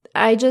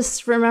I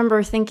just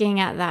remember thinking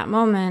at that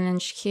moment, and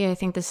Shakia, I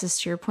think this is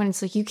to your point,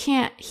 it's like he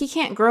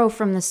can't grow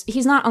from this.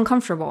 He's not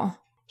uncomfortable.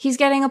 He's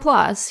getting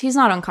applause. He's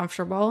not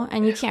uncomfortable.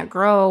 And you can't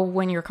grow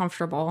when you're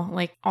comfortable.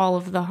 Like, all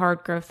of the hard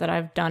growth that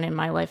I've done in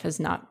my life has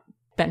not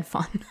been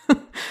fun.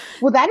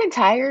 Well, that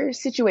entire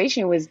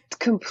situation was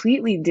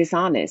completely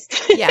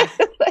dishonest. Yeah.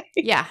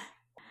 Yeah.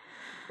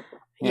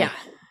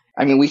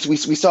 I mean, we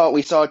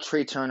saw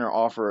Trey Turner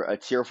offer a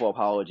tearful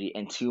apology,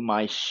 and to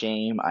my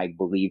shame, I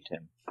believed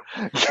him.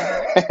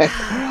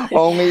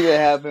 Only to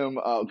have him,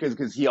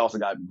 because he also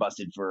got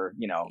busted for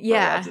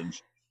lots of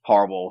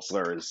horrible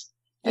slurs.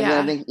 And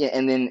then I think,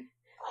 and then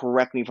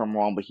correct me if I'm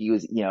wrong, but he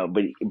was,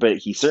 but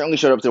he certainly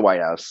showed up to the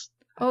White House.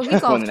 Oh, he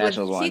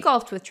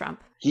golfed with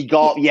Trump. He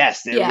golfed.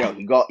 Yes, there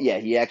we go.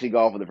 He actually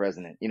golfed with the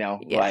president.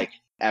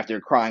 After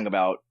crying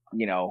about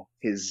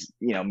his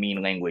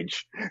mean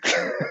language,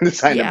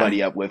 decided to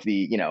buddy up with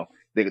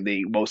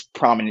the most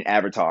prominent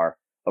avatar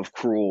of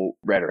cruel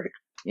rhetoric.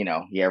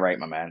 Yeah, right,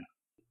 my man.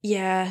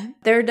 Yeah,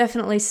 there are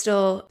definitely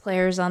still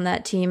players on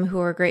that team who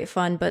are great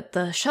fun, but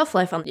the shelf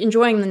life on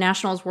enjoying the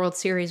Nationals World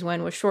Series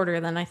win was shorter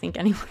than I think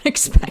anyone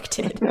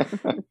expected.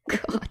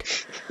 God.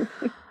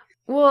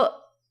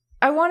 Well,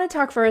 I want to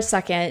talk for a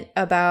second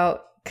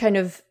about kind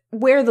of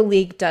where the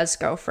league does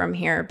go from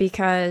here,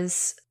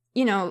 because,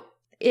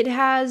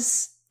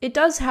 it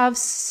does have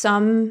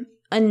some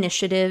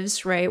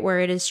initiatives, right, where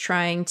it is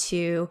trying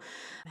to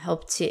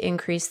help to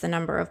increase the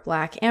number of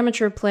Black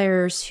amateur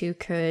players who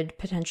could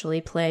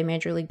potentially play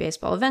Major League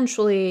Baseball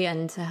eventually,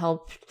 and to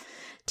help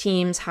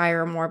teams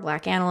hire more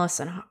Black analysts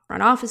and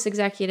front office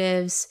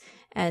executives.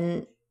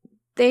 And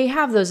they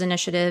have those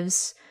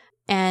initiatives,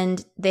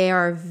 and they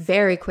are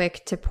very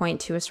quick to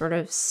point to a sort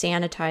of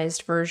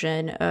sanitized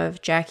version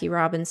of Jackie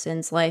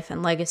Robinson's life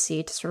and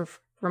legacy to sort of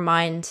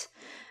remind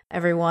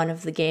everyone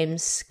of the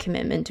game's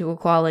commitment to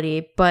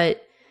equality.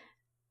 But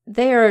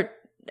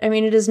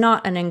it is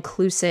not an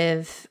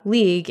inclusive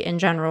league in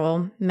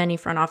general. Many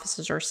front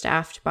offices are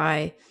staffed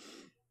by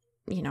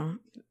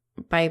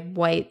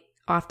white,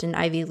 often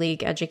Ivy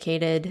League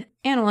educated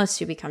analysts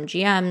who become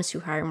GMs,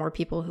 who hire more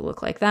people who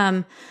look like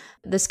them.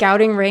 The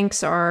scouting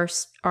ranks are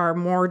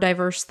more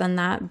diverse than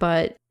that,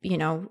 but,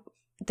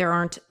 there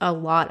aren't a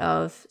lot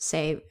of,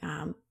 say,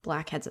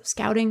 Black heads of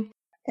scouting.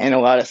 And a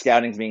lot of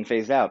scouting is being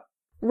phased out.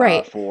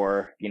 Right.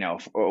 For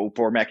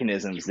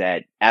mechanisms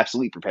that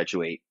absolutely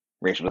perpetuate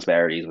racial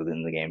disparities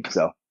within the game.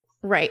 So,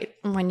 right.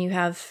 When you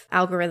have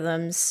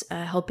algorithms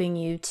helping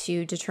you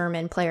to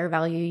determine player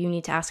value, you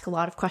need to ask a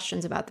lot of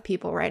questions about the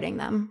people writing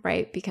them,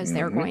 right? Because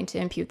they're going to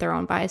impute their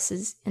own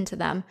biases into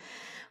them.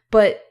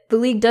 But the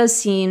league does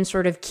seem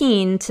sort of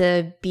keen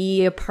to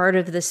be a part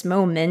of this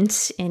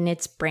moment in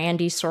its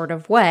brandy sort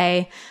of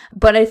way.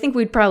 But I think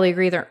we'd probably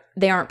agree that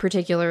they aren't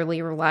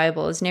particularly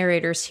reliable as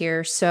narrators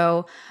here.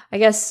 So I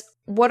guess,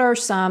 what are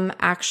some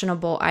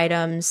actionable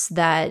items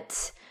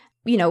that,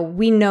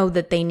 we know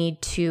that they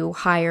need to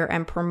hire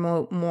and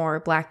promote more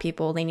Black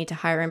people. They need to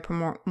hire and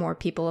promote more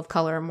people of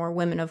color, more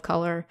women of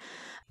color.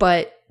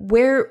 But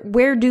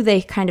where do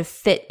they kind of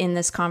fit in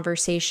this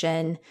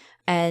conversation?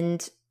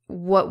 And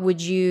what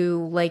would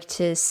you like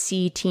to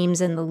see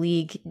teams in the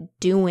league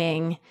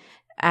doing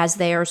as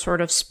they are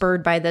sort of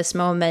spurred by this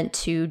moment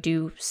to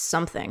do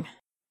something?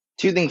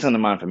 Two things on the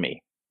mind for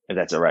me, if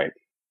that's all right.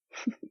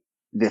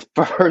 The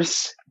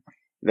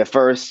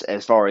first,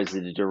 as far as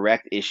the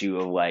direct issue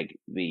of like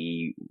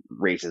the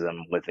racism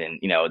within,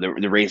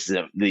 the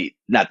racism,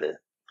 not the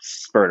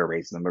spurt of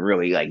racism, but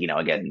really like,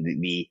 again,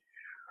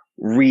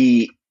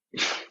 the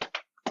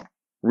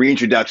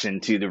reintroduction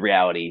to the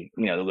reality,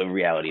 the lived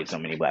reality of so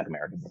many Black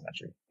Americans in the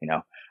country,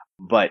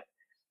 but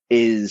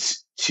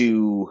is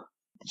to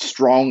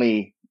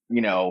strongly,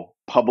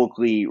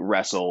 publicly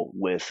wrestle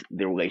with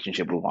the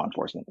relationship with law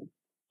enforcement.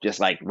 Just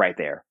like right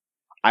there.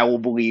 I will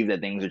believe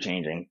that things are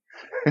changing.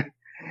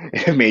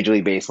 If Major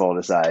League Baseball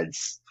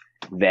decides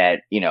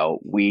that,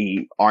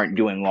 we aren't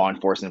doing law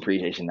enforcement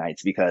appreciation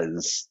nights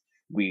because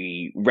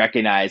we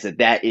recognize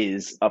that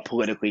is a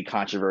politically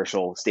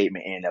controversial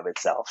statement in and of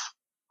itself.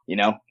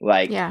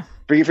 Yeah.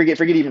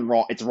 Forget even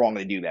wrong. It's wrong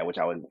to do that, which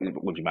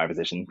would be my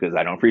position because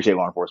I don't appreciate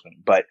law enforcement.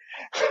 But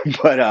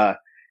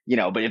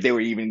if they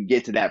were to even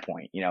get to that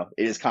point, it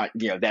is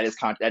that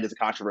is a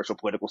controversial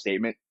political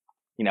statement,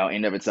 in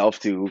and of itself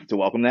to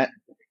welcome that.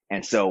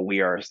 And so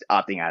we are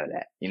opting out of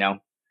that,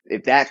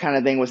 If that kind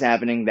of thing was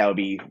happening, that would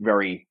be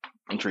very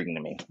intriguing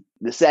to me.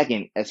 The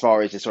second, as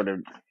far as just sort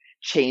of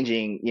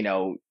changing,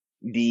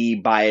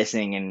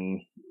 de-biasing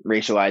and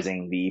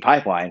racializing the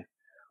pipeline,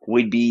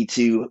 would be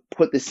to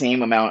put the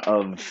same amount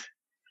of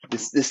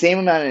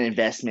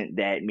investment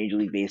that Major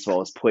League Baseball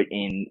has put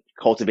in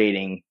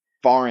cultivating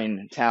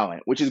foreign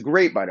talent, which is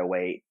great, by the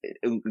way,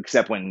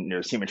 except when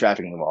there's human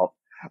trafficking involved.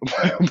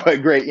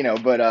 But great,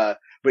 but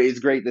it's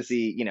great to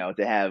see,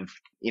 to have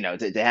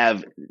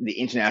the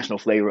international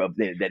flavor of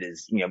that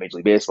is, Major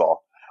League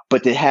Baseball,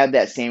 but to have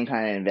that same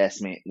kind of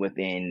investment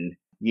within,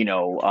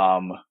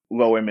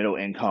 lower middle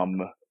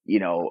income,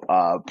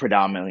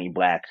 predominantly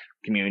Black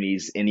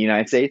communities in the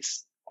United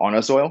States on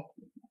our soil,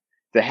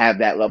 to have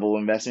that level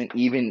of investment,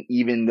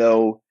 even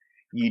though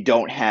you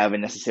don't have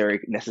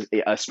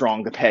a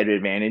strong competitive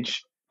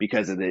advantage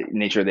because of the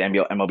nature of the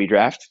MLB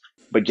draft,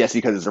 but just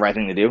because it's the right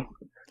thing to do.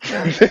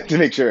 To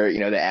make sure,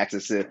 the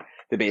access to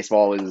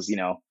baseball is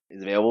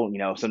available,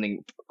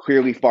 something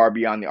clearly far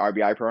beyond the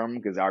RBI program,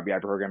 because the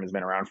RBI program has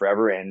been around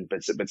forever,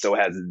 but so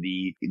has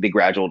the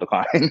gradual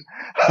decline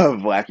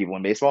of Black people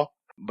in baseball.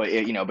 But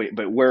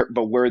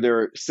where there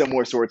are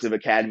similar sorts of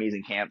academies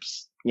and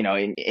camps,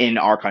 in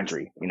our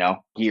country,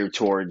 geared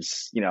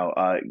towards,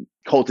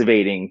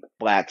 cultivating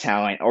Black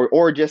talent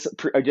or just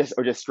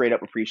straight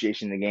up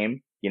appreciation of the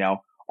game,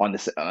 on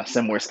a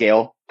similar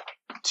scale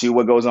to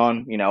what goes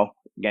on,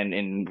 again,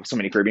 in so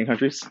many Caribbean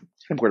countries,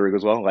 in Puerto Rico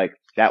as well. Like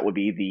that would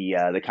be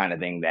the kind of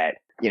thing that,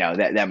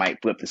 that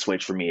might flip the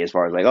switch for me, as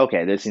far as like,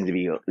 okay, there seems to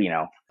be,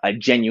 a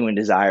genuine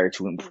desire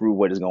to improve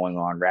what is going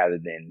on, rather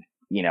than,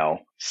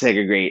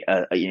 segregate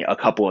a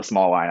couple of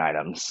small line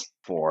items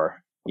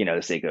for,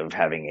 the sake of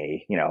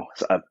having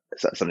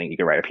something you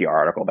could write a PR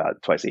article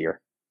about twice a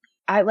year.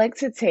 I'd like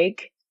to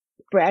take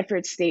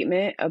Bradford's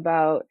statement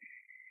about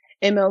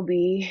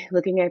MLB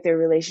looking at their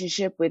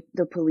relationship with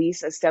the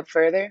police a step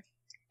further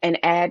and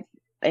add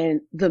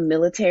the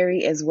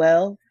military as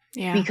well.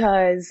 Yeah.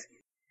 Because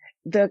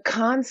the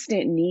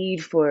constant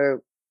need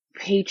for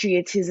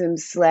patriotism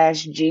 /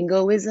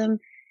 jingoism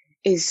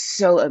is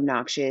so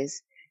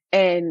obnoxious.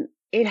 And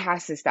It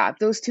has to stop.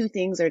 Those two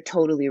things are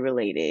totally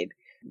related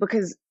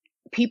because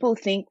people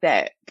think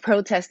that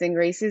protesting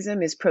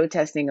racism is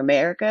protesting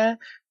America,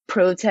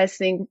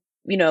 protesting,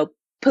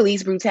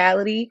 police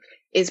brutality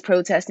is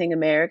protesting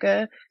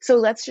America. So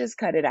let's just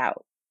cut it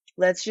out.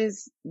 Let's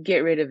just get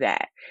rid of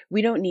that.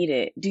 We don't need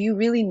it. Do you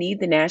really need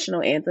the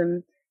national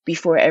anthem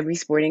before every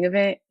sporting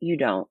event? You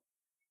don't.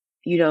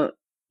 You don't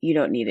you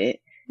don't need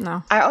it.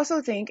 No. I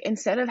also think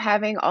instead of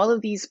having all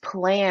of these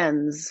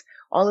plans,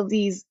 all of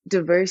these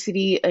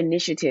diversity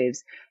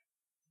initiatives,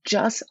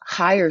 just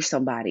hire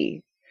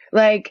somebody.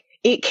 Like,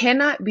 it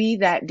cannot be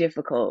that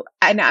difficult.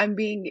 And I'm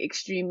being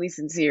extremely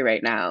sincere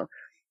right now.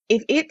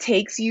 If it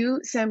takes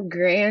you some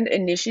grand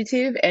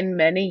initiative and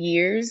many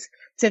years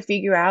to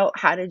figure out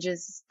how to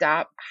just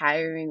stop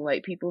hiring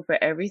white people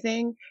for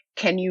everything,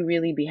 can you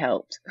really be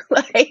helped?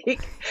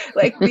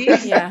 like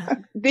these Yeah.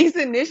 these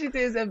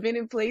initiatives have been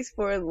in place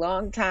for a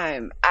long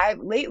time. I've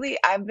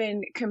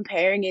been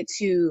comparing it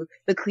to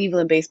the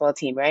Cleveland baseball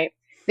team, right?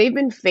 They've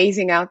been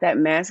phasing out that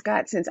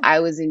mascot since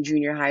I was in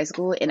junior high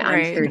school, and I'm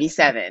Right.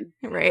 37.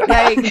 Right.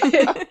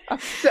 Like,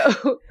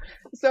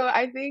 so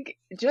I think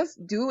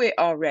just do it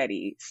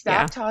already.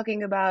 Stop Yeah.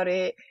 talking about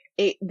it.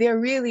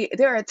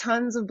 There are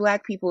tons of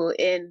Black people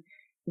in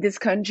this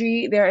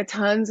country. There are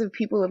tons of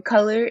people of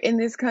color in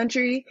this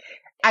country.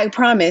 I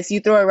promise, you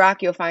throw a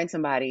rock, you'll find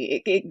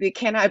somebody. It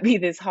cannot be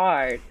this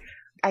hard.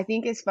 I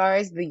think as far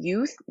as the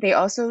youth, they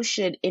also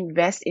should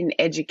invest in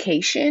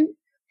education,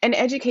 and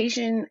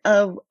education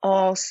of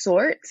all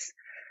sorts.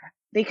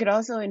 They could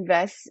also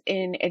invest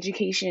in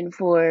education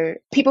for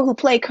people who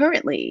play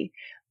currently,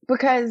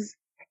 because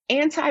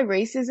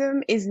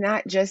anti-racism is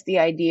not just the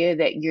idea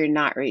that you're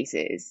not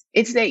racist.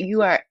 It's that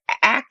you are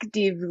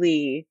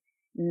actively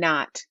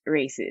not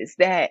racist,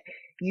 that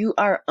you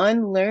are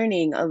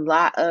unlearning a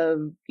lot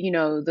of,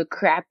 the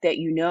crap that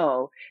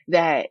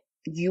that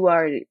you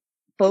are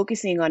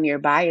focusing on your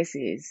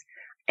biases.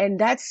 And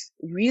that's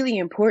really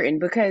important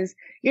because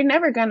you're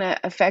never going to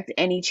affect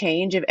any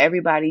change if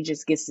everybody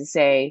just gets to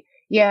say,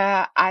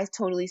 yeah, I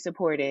totally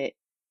support it.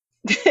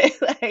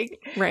 Like,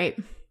 Right.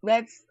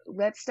 let's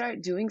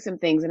start doing some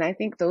things. And I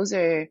think those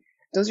are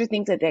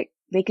things that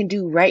they can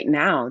do right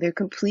now. They're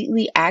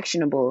completely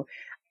actionable.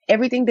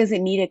 Everything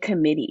doesn't need a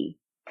committee.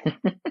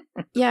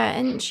 Yeah,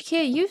 and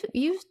Shakia,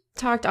 you've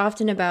talked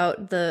often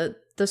about the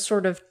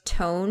sort of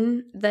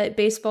tone that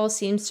baseball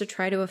seems to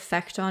try to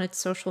affect on its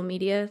social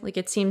media. Like,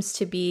 it seems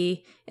to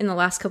be in the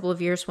last couple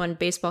of years when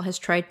baseball has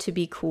tried to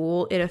be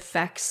cool, it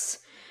affects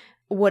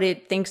what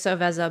it thinks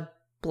of as a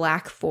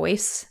Black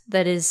voice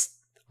that is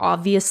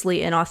obviously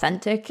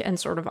inauthentic and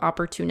sort of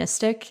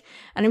opportunistic.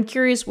 And I'm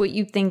curious what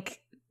you think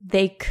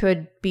they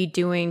could be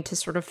doing to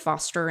sort of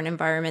foster an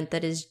environment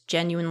that is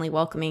genuinely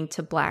welcoming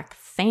to Black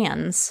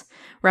fans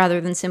rather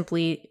than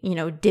simply,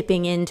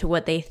 dipping into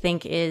what they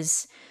think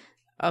is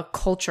a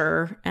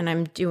culture. And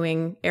I'm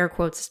doing air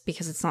quotes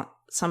because it's not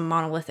some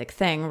monolithic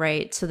thing,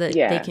 right? So that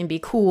they can be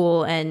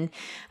cool and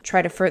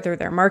try to further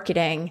their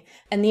marketing.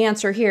 And the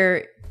answer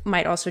here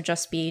might also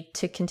just be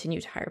to continue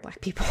to hire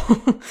Black people.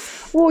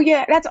 Well,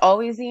 yeah, that's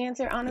always the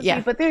answer, honestly. Yeah.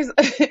 But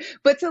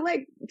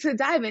to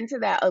dive into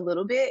that a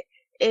little bit,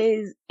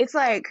 it's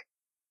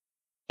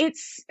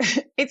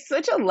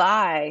such a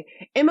lie.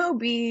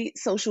 MLB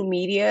social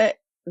media,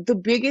 the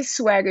biggest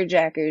swagger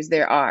jackers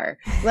there are.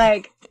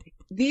 Like,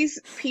 these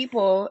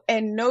people,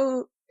 and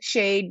no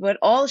shade, but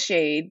all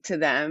shade to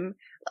them,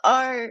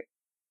 are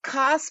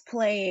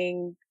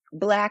cosplaying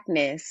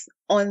Blackness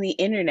on the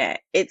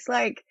internet. It's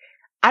like,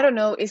 I don't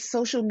know, is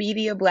social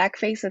media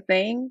blackface a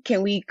thing?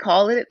 Can we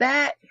call it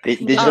that?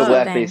 Digital thing.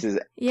 blackface is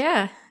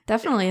Yeah,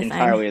 definitely a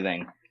entirely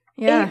thing. a thing.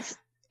 Yeah.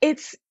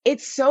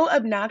 It's so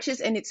obnoxious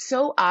and it's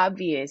so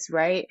obvious,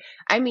 right?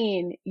 I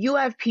mean, you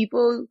have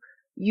people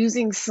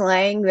using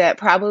slang that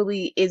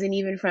probably isn't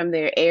even from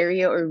their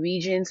area or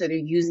region, so they're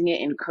using it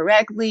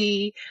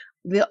incorrectly.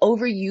 The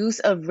overuse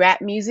of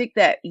rap music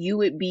that you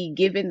would be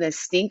given the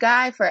stink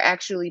eye for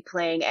actually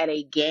playing at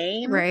a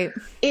game. Right.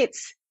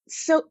 It's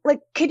so, like,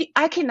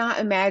 I cannot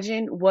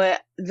imagine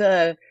what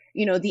the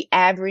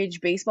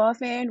average baseball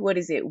fan, what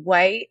is it,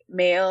 white,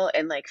 male,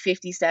 and like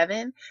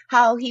 57,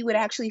 how he would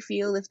actually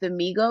feel if the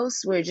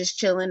Migos were just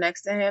chilling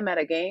next to him at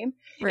a game.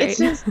 Right.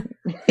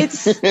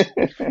 It's just,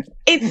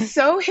 it's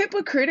so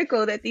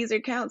hypocritical that these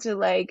accounts are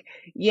like,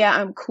 yeah,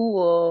 I'm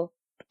cool,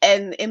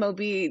 and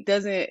MLB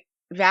doesn't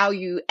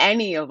value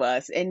any of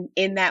us in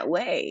that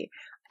way.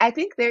 I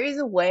think there is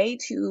a way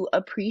to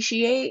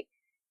appreciate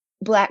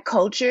Black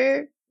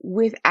culture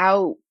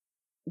without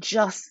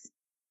just,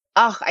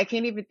 I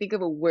can't even think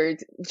of a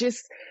word,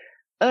 just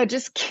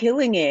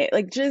killing it,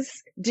 like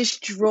just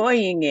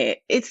destroying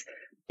it.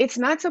 It's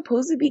not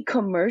supposed to be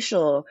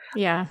commercial.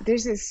 Yeah.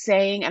 There's this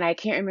saying, and I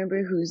can't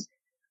remember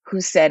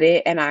who said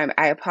it, and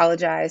I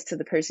apologize to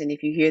the person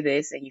if you hear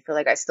this and you feel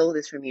like I stole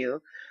this from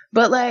you,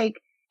 but like,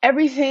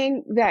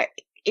 everything that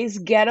is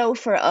ghetto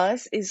for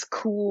us is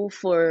cool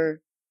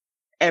for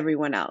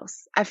everyone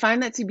else. I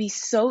find that to be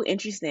so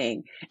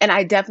interesting. And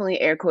I definitely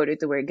air quoted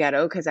the word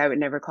ghetto because I would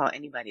never call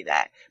anybody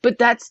that. But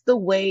that's the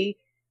way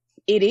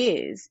it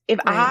is. If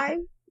Right. I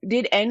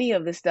did any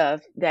of the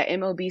stuff that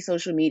MLB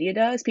social media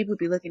does, people would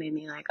be looking at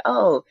me like,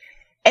 oh,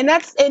 and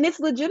it's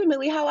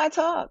legitimately how I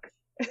talk.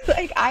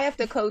 Like, I have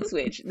to code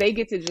switch. They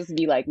get to just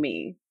be like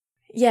me.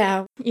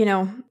 Yeah,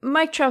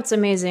 Mike Trout's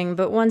amazing,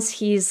 but once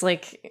he's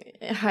like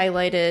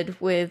highlighted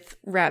with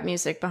rap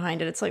music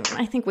behind it, it's like,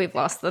 I think we've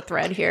lost the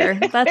thread here.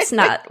 That's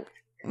not,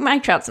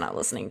 Mike Trout's not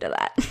listening to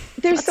that.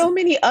 There's so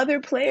many other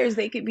players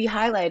they could be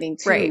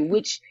highlighting too, Right.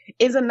 which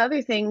is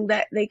another thing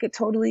that they could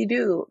totally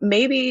do.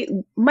 Maybe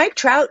Mike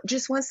Trout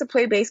just wants to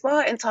play baseball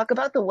and talk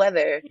about the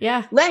weather.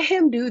 Yeah. Let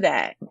him do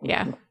that.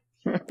 Yeah.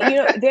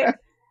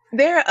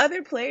 There are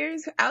other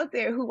players out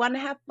there who want to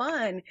have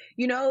fun.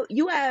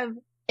 You have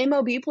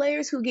MLB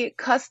players who get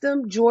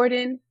custom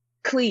Jordan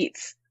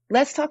cleats.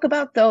 Let's talk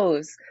about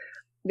those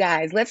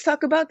guys. Let's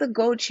talk about the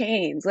gold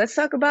chains. Let's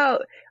talk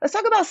about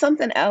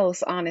something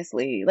else,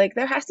 honestly. Like,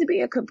 there has to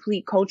be a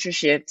complete culture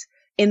shift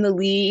in the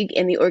league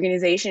and the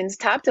organizations,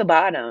 top to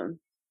bottom.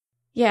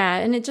 Yeah,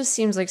 and it just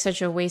seems like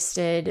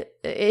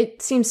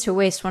it seems to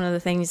waste one of the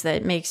things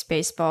that makes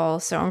baseball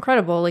so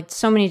incredible. Like,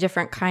 so many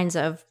different kinds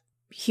of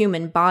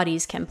human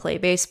bodies can play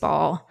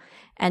baseball,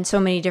 and so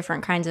many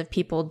different kinds of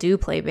people do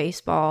play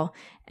baseball.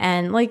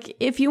 And like,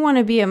 if you want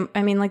to be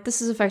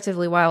this is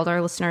effectively wild.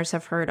 Our listeners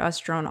have heard us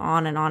drone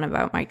on and on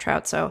about Mike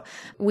Trout, so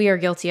we are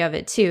guilty of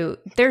it too.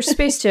 There's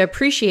space to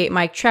appreciate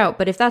Mike Trout,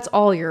 but if that's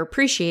all you're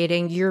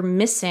appreciating, you're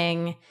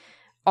missing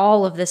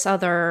all of this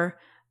other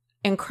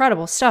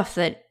incredible stuff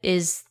that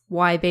is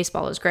why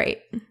baseball is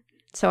great.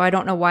 So I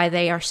don't know why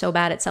they are so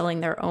bad at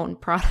selling their own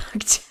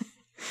product.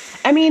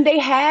 I mean, they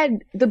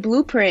had the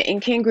blueprint in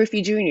Ken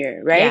Griffey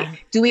Jr., right? Yeah.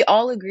 Do we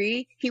all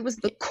agree he was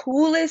the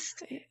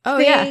coolest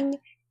thing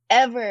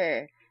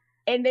ever?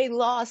 And they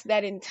lost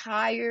that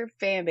entire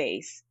fan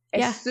base.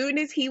 As soon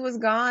as he was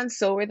gone,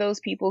 so were those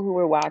people who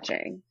were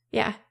watching.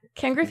 Yeah.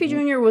 Ken Griffey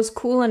Jr. was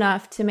cool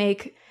enough to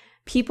make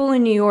people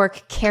in New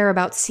York care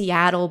about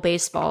Seattle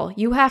baseball.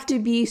 You have to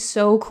be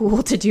so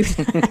cool to do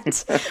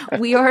that.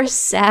 We are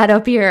sad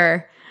up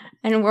here,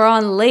 and we're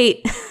on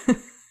late.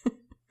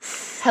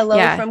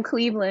 Hello from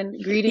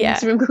Cleveland. Greetings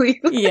from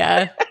Cleveland.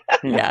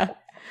 Yeah.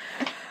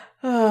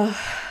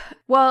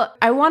 Well,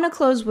 I want to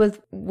close with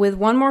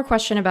one more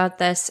question about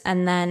this,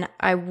 and then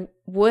I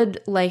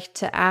would like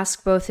to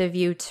ask both of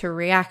you to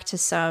react to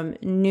some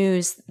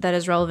news that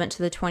is relevant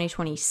to the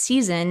 2020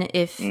 season,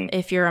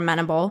 if you're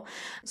amenable.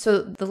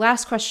 So the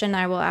last question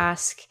I will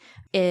ask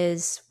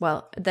is,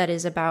 that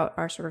is about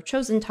our sort of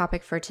chosen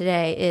topic for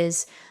today,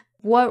 is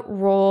what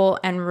role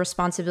and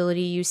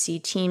responsibility you see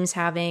teams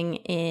having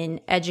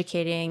in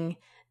educating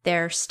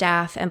their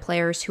staff and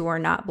players who are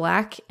not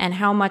Black, and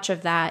how much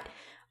of that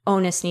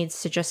onus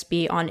needs to just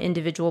be on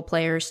individual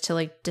players to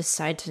like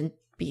decide to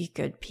be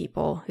good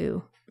people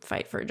who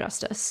fight for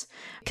justice.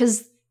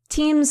 Because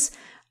teams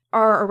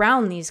are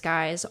around these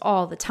guys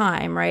all the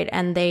time, right?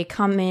 And they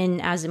come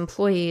in as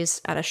employees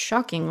at a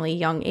shockingly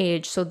young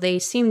age, so they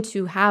seem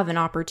to have an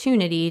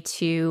opportunity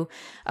to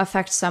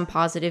affect some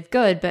positive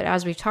good. But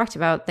as we've talked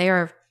about, they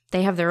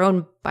have their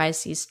own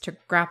biases to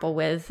grapple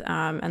with,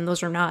 and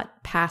those are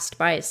not past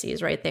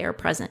biases, right? They are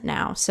present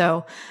now.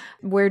 So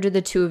where do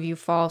the two of you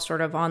fall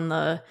sort of on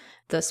the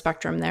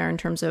spectrum there in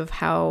terms of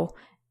how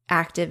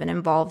active and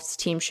involved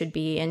teams should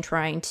be in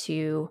trying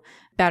to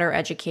better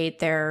educate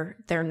their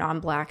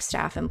non-Black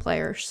staff and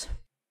players?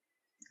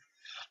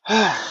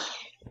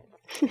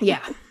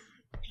 Yeah.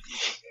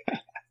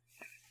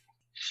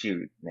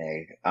 Shoot,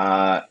 Meg.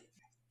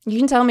 You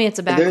can tell me it's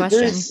a bad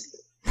question.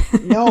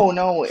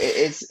 No,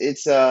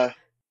 it's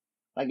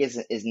like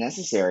it's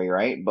necessary,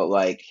 right? But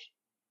like,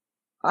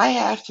 I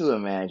have to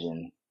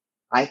imagine.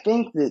 I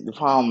think that the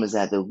problem is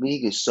that the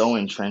league is so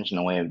entrenched in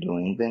a way of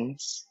doing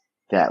things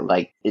that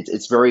like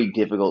it's very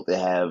difficult to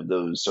have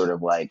those sort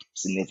of like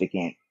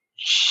significant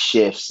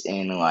shifts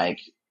in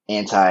like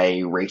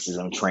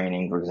anti-racism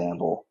training, for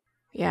example.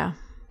 Yeah.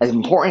 As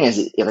important as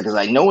it, because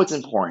I know it's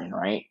important,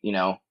 right?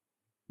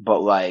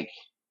 But like,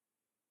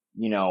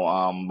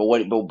 but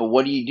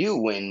what do you do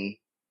when,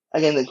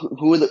 again,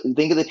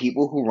 think of the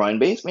people who run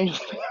baseball,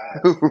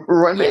 who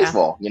run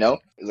baseball,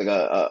 It's like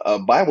a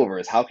Bible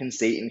verse. How can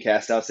Satan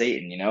cast out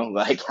Satan?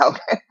 Like how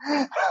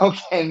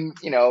can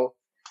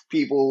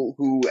people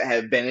who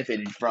have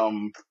benefited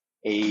from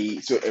a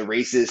sort of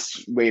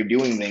racist way of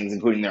doing things,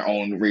 including their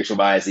own racial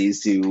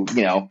biases, to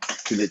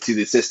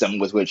the system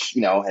with which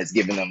has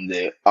given them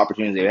the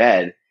opportunity they've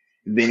had,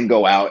 then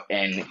go out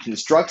and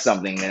construct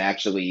something that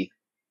actually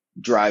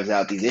drives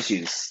out these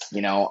issues.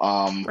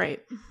 Right.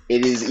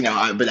 It is,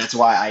 but that's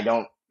why I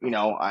don't,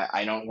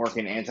 I don't work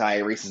in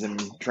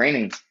anti-racism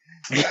training,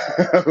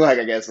 like,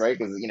 I guess, right?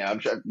 Because I'm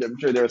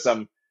sure there are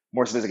some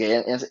more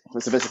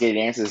sophisticated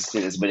answers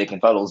to this, but it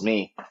confuddles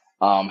me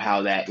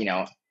how that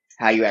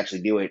how you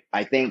actually do it.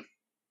 I think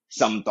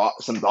some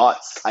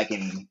thoughts I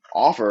can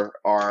offer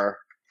are,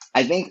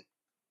 I think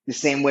the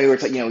same way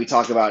we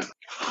talk about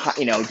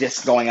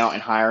just going out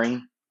and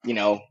hiring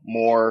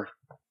more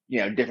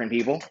different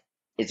people.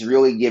 It's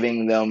really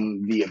giving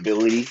them the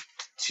ability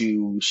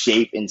to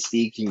shape and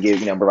speak and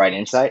give provide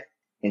insight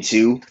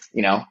into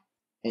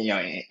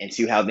and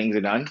see how things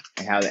are done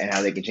and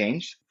how they can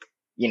change.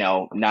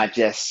 Not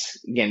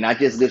just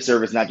lip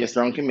service, not just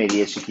their own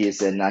committee, as Shakia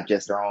said, not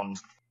just their own,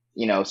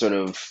 sort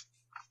of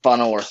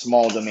funnel or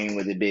small domain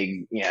with a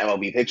big,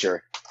 MLB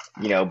picture,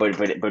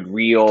 but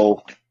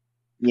real,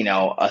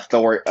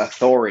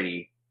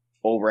 authority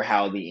over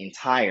how the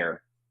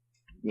entire,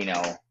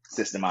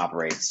 system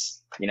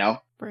operates.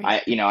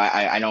 Right.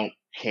 I don't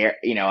care.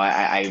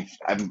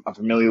 I'm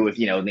familiar with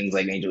things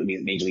like Major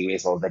League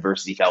Baseball's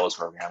diversity fellows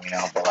program.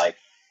 But like,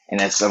 and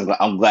that's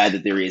I'm glad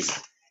that there is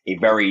a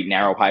very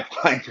narrow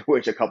pipeline to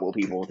which a couple of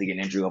people to get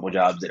entry level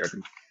jobs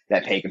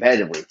that pay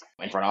competitively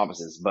in front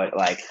offices. But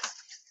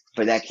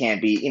that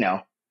can't be.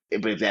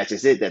 But if that's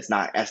just it, that's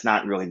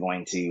not really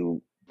going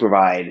to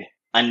provide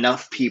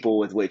enough people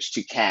with which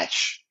to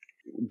catch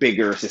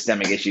bigger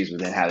systemic issues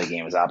within how the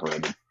game is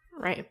operated.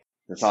 Right.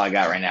 That's all I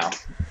got right now.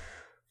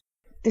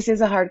 This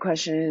is a hard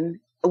question,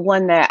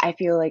 one that I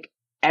feel like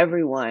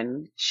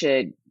everyone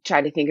should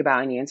try to think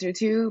about and answer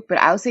to. But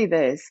I'll say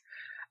this.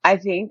 I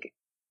think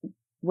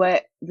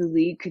what the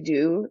league could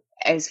do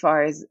as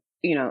far as,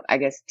 I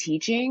guess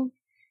teaching,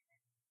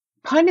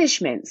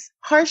 punishments,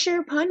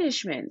 harsher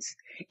punishments.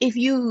 If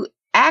you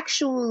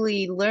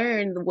actually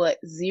learn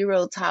what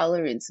zero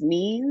tolerance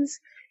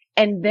means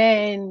and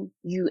then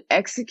you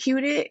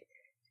execute it,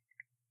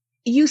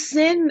 you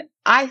send,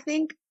 I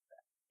think,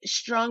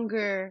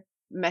 stronger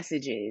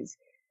messages.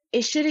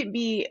 It shouldn't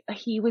be,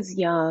 he was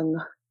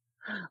young.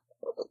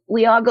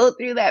 We all go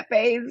through that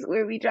phase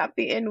where we drop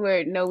the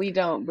N-word. No, we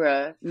don't,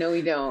 bruh. No,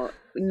 we don't.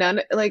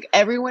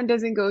 Everyone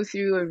doesn't go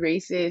through a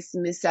racist,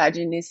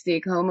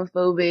 misogynistic,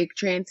 homophobic,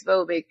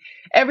 transphobic.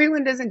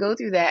 Everyone doesn't go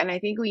through that. And I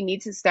think we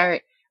need to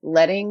start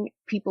letting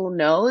people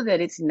know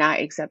that it's not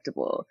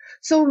acceptable.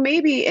 So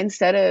maybe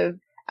instead of,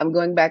 I'm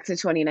going back to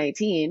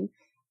 2019,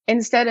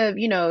 instead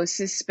of,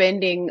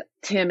 suspending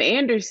Tim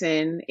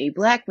Anderson, a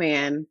black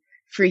man,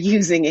 for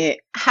using it,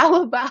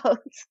 how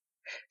about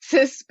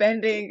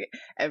suspending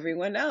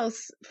everyone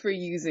else for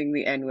using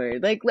the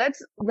N-word? Like,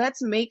 let's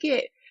make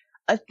it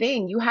a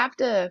thing.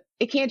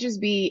 It can't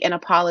just be an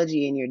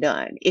apology and you're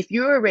done. If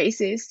you're a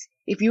racist,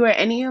 if you are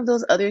any of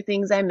those other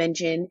things I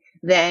mentioned,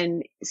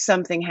 then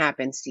something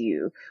happens to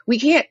you. We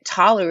can't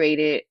tolerate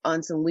it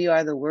on some We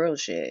Are the World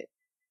shit.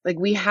 Like,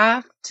 we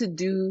have to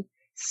do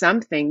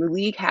something. The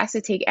league has to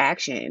take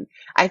action.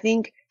 I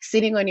think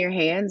sitting on your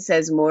hands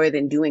says more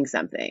than doing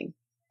something.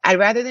 I'd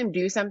rather them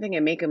do something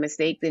and make a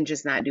mistake than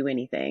just not do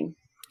anything.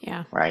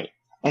 Yeah. Right.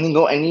 And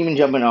then even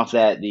jumping off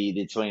that, the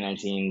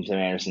 2019 Tim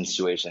Anderson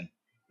situation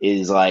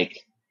is like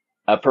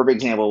a perfect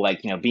example of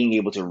like, being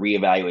able to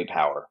reevaluate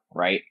power,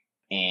 right?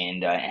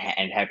 And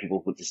have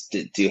people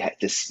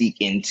to speak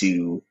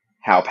into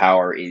how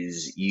power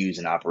is used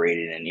and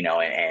operated,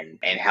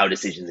 and how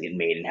decisions get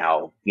made and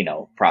how,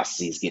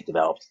 processes get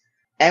developed.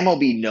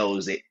 MLB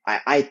knows it.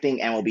 I think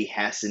MLB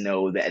has to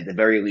know that at the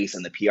very least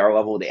on the PR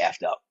level, they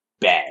effed up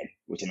bad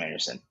with Tim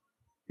Anderson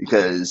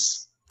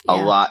because there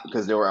was a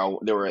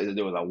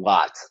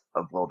lot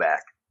of blowback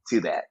to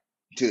that,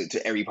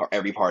 to every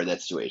part of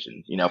that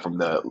situation, from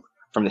the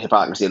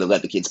hypocrisy of the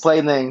let the kids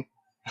play thing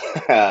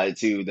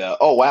to the,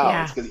 oh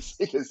wow, it's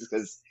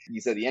because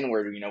you said the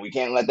N-word, we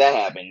can't let that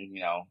happen,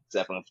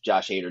 except for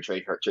Josh Hader,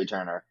 Trey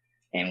Turner,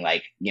 and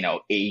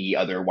 80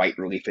 other white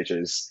relief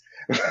pitchers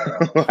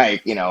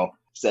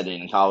said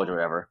it in college or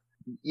whatever,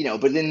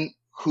 but then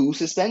who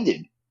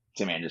suspended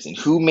Tim Anderson?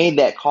 Who made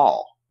that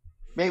call?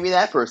 Maybe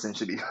that person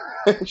should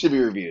be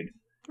reviewed.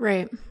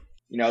 Right.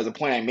 It was a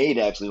point I made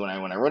actually when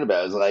I wrote about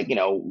it. I was like,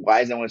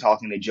 why is no one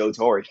talking to Joe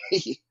Torre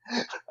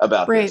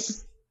about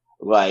this?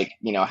 Like,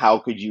 how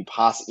could you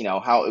possibly,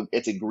 how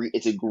it's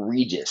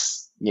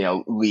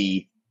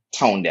egregiously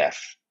tone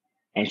deaf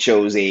and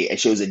shows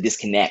a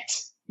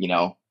disconnect,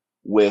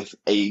 with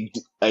a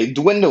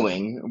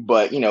dwindling,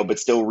 but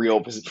still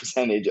real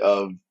percentage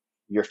of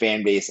your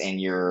fan base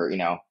and your,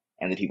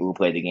 and the people who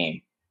play the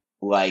game.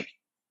 Like,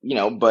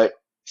 but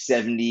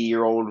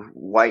 70-year-old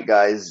white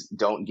guys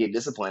don't get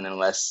disciplined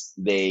unless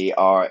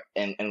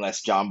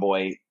unless John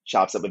Boy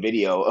chops up a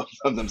video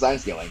of them sign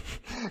stealing.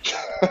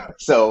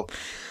 So,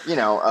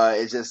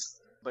 it's just,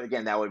 but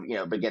again, that would,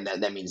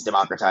 that means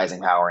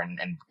democratizing power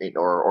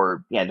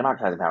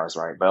democratizing power is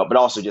right. But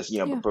also just,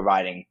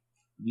 providing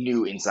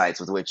new insights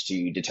with which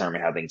to determine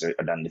how things are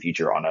done in the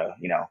future on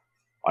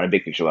a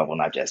big picture level,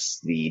 not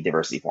just the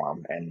diversity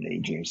forum and the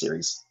junior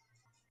series.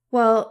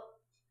 Well,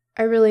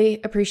 I really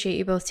appreciate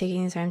you both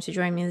taking the time to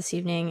join me this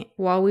evening.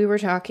 While we were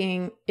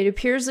talking, it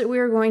appears that we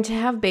are going to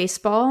have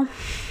baseball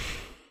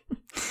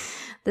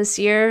this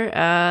year.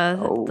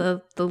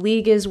 The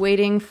league is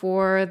waiting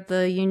for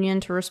the union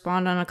to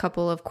respond on a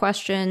couple of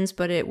questions,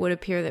 but it would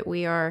appear that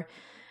we are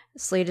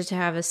slated to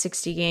have a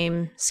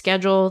 60-game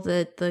schedule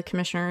that the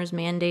commissioner is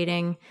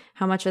mandating.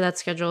 How much of that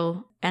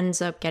schedule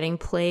ends up getting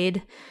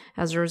played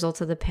as a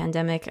result of the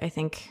pandemic, I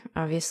think,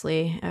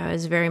 obviously,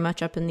 is very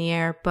much up in the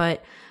air.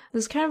 But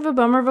this is kind of a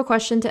bummer of a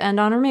question to end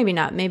on, or maybe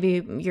not.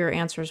 Maybe your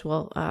answers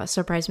will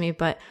surprise me.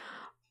 But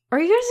Are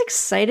you guys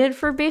excited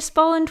for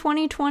baseball in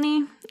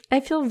 2020?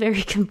 I feel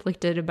very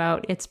conflicted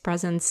about its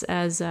presence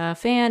as a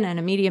fan and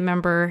a media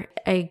member.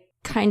 I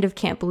kind of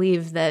can't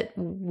believe that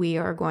we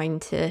are going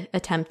to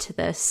attempt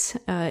this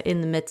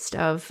in the midst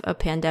of a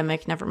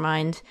pandemic, never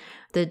mind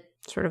the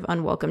sort of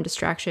unwelcome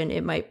distraction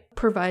it might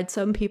provide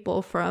some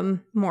people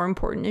from more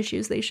important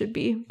issues they should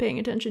be paying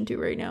attention to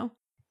right now.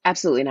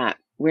 Absolutely not.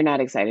 We're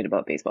not excited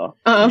about baseball.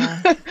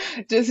 Yeah.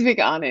 Just to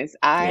be honest,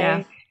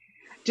 Yeah.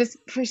 just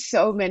for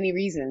so many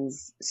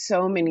reasons,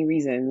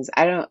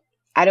 I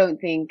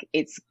don't think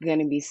it's going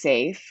to be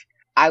safe.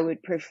 I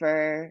would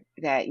prefer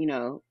that,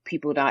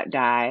 people not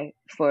die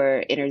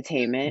for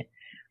entertainment.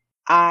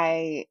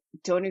 I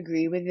don't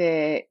agree with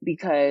it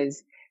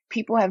because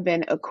people have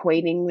been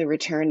equating the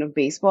return of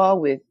baseball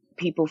with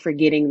people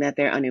forgetting that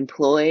they're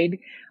unemployed.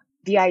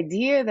 The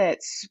idea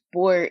that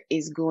sport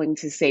is going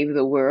to save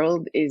the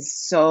world is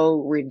so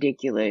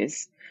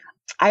ridiculous.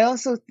 I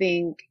also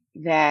think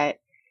that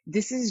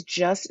this is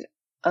just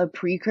a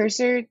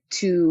precursor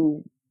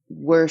to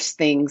worse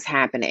things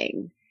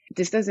happening.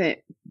 This doesn't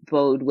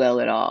bode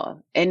well at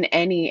all in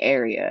any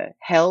area,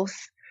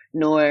 health,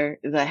 nor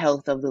the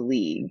health of the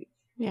league.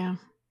 Yeah.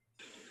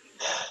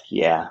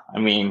 Yeah, I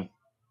mean,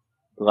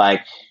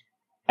 like,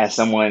 as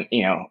someone,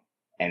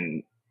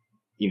 and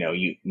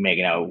you,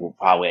 Megan, will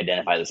probably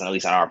identify this, at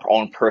least on our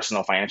own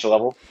personal financial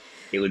level.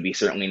 It would be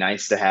certainly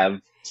nice to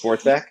have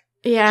sports back.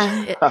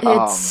 Yeah,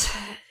 it's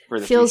for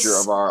the feels... future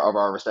of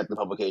our respective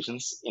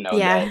publications.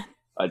 Yeah.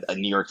 That a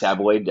New York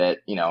tabloid that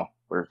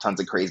where tons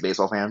of crazy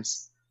baseball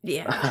fans.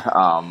 Yeah.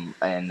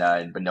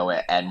 But no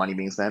ad money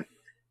being spent,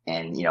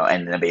 and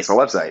and a baseball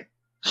website.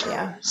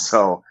 Yeah.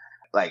 So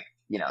but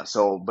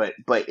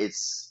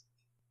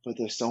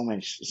there's so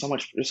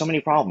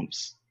many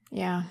problems.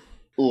 Yeah.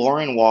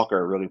 Lauren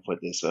Walker really put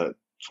this,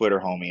 Twitter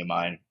homie of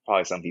mine.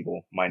 Probably some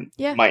people might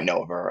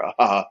know of her.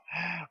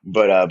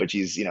 But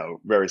she's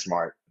very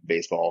smart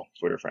baseball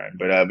Twitter friend.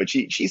 But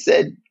she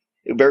said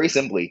very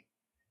simply,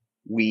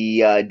 we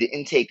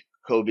didn't take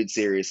COVID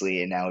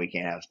seriously, and now we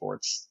can't have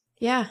sports.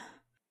 Yeah.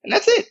 And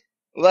that's it.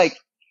 Like,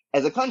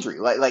 as a country,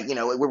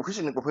 we're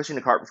pushing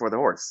the cart before the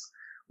horse.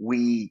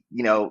 We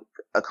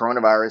a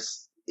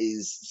coronavirus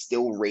is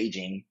still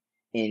raging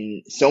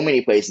in so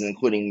many places,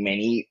 including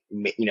many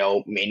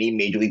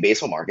Major League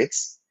Baseball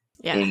markets.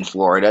 Yeah. In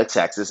Florida,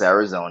 Texas,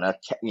 Arizona,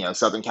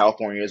 Southern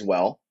California as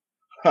well,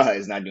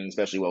 is not doing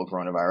especially well with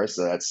coronavirus.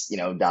 So that's,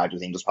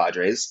 Dodgers, Angels,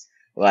 Padres.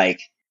 Like,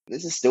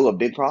 this is still a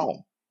big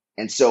problem.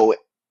 And so,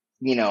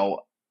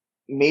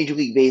 Major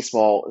League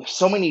Baseball,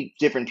 so many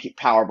different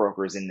power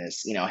brokers in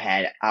this,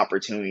 had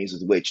opportunities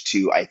with which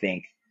to, I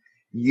think,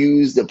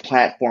 use the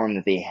platform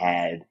that they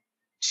had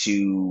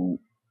to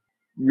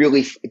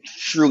really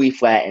truly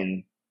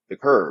flatten the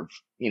curve,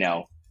 in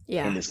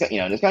this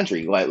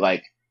country.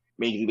 Like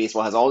Major League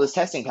Baseball has all this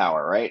testing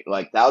power, right?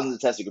 Like thousands of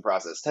tests you could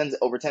process,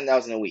 over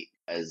 10,000 a week,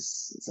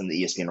 as some of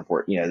the ESPN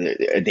report,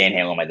 Dan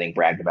Halem, I think,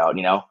 bragged about,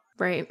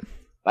 Right.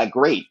 Like,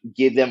 great,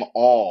 give them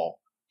all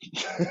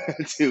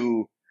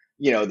to,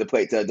 the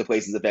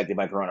places affected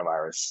by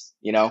coronavirus,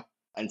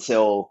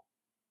 until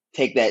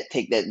take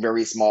that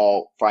very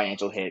small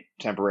financial hit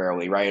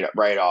temporarily,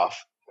 right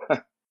off,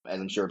 as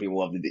I'm sure people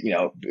love to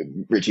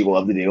do, Richie will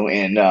love to do,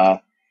 and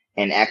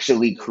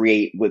actually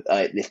create with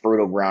the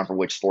fertile ground for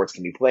which sports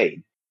can be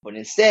played. But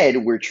instead,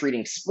 we're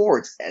treating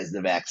sports as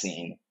the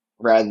vaccine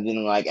rather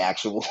than like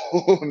actual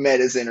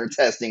medicine or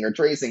testing or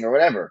tracing or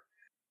whatever.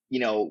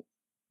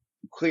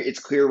 It's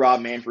clear Rob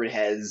Manfred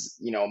has,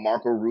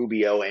 Marco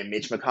Rubio and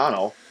Mitch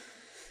McConnell,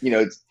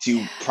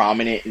 two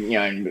prominent,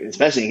 and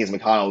especially because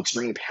McConnell,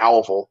 extremely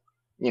powerful,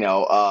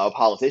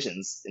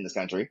 politicians in this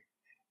country.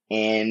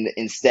 And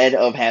instead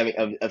of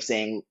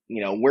saying,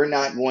 we're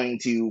not going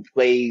to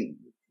play,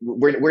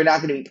 we're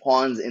not going to be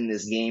pawns in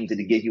this game to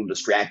get people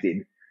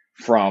distracted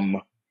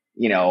from,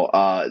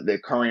 the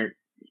current,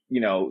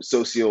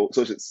 social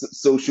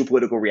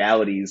political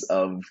realities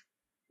of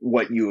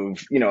what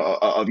you've,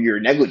 of your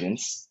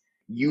negligence.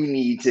 You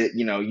need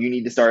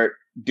to start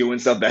doing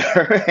stuff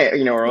better,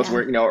 or else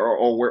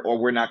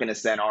we're not going to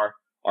send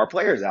our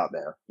players out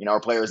there, our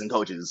players and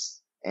coaches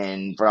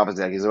and front office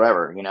executives, or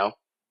whatever,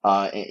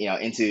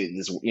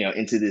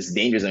 into this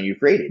danger zone you've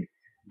created.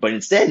 But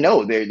instead,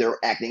 no, they're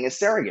acting as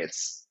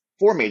surrogates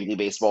for Major League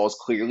Baseball's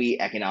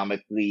clearly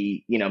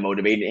economically,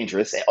 motivated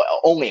interests,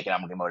 only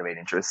economically motivated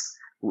interests,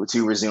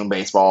 to resume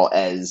baseball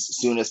as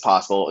soon as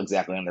possible,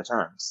 exactly on their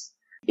terms.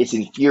 It's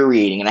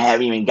infuriating, and I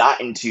haven't even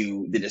gotten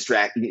to the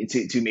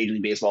to Major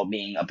League Baseball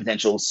being a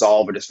potential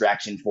solve or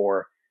distraction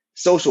for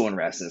social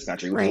unrest in this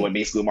country, which is what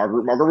basically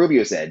Marco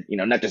Rubio said.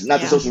 Not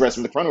the social unrest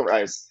from the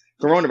coronavirus,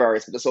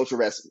 but the social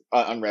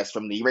unrest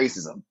from the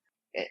racism.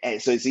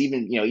 And so it's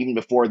even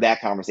before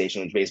that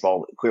conversation, which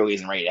baseball clearly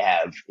isn't ready to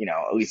have,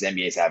 at least the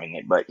NBA is having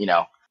it, but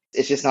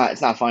it's just not, it's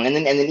not fun. And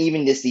then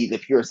even just the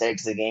pure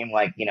aesthetics of the game,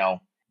 like,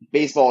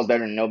 baseball is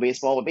better than no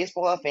baseball, but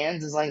baseball without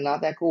fans is like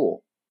not that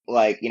cool.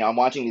 Like, I'm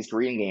watching these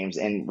Korean games,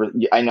 and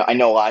I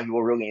know a lot of people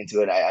are really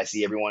into it. I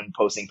see everyone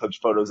posting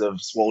photos of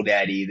Swole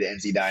Daddy, the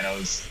NC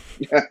Dinos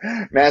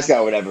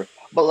mascot, whatever.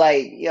 But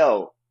like,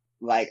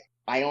 like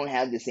I don't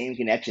have the same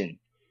connection,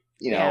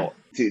 Yeah.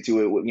 to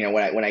it,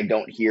 when I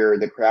don't hear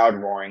the crowd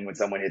roaring when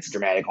someone hits a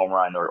dramatic home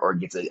run or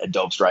gets a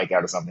dope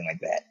strikeout or something like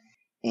that.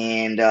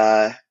 And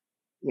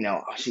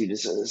shoot,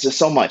 it's just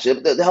so much.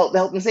 The health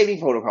and safety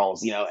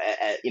protocols,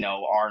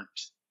 aren't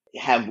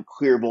have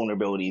clear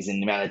vulnerabilities in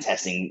the amount of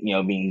testing,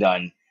 being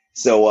done.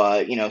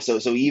 So,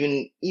 so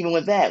even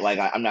with that, like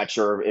I'm not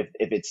sure if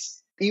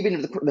it's even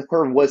if the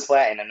curve was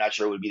flat, and I'm not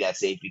sure it would be that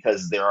safe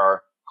because there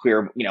are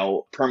clear,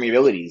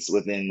 permeabilities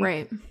within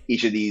Right.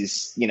 each of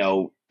these,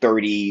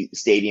 30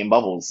 stadium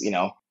bubbles,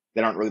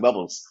 that aren't really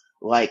bubbles.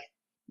 Like,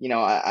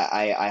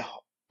 I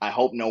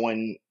hope no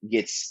one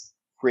gets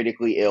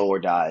critically ill or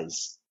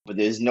dies, but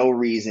there's no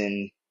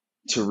reason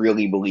to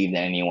really believe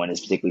that anyone is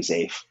particularly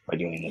safe by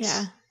doing this.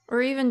 Yeah.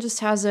 Or even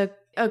just has a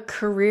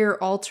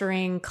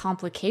career-altering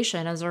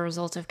complication as a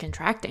result of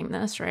contracting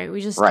this, right?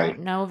 We just Right.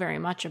 don't know very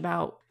much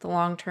about the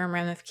long-term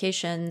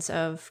ramifications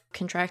of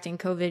contracting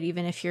COVID,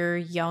 even if you're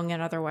young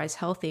and otherwise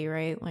healthy,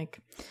 right?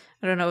 Like,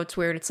 I don't know, it's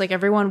weird. It's like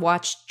everyone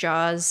watched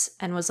Jaws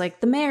and was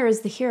like, the mayor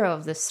is the hero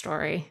of this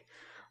story.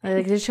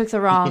 Like, they took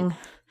the wrong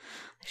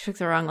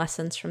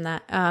lessons from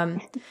that.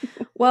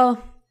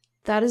 Well,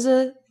 that is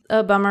a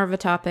bummer of a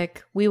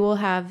topic. We will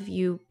have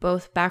you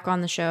both back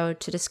on the show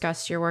to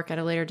discuss your work at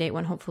a later date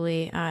when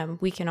hopefully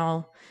we can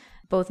all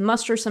both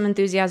muster some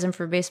enthusiasm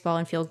for baseball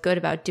and feel good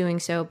about doing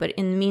so. But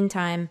in the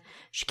meantime,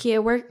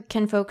 Shakia, where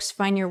can folks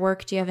find your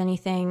work? Do you have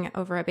anything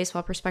over at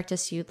Baseball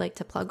Prospectus you'd like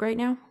to plug right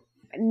now?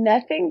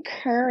 Nothing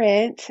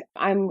current.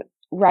 I'm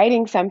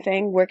writing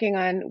something,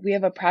 we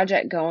have a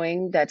project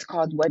going that's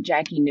called What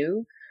Jackie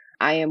Knew.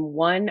 I am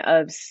one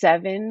of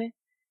 7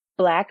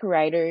 Black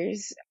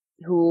writers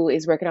who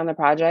is working on the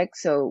project.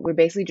 So we're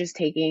basically just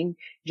taking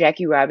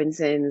Jackie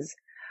Robinson's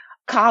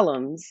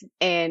columns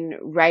and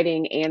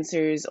writing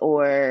answers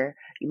or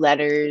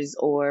letters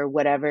or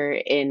whatever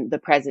in the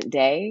present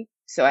day.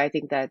 So I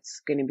think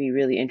that's going to be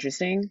really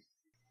interesting.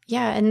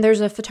 Yeah, and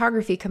there's a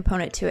photography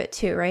component to it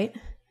too, right?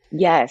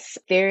 Yes,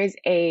 there is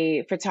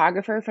a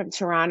photographer from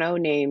Toronto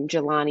named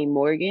Jelani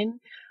Morgan.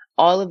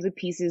 All of the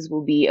pieces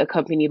will be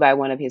accompanied by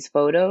one of his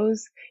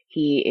photos.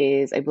 He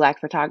is a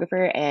Black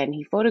photographer and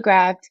he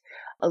photographed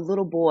a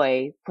little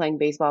boy playing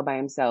baseball by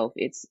himself.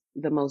 It's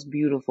the most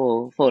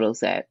beautiful photo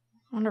set.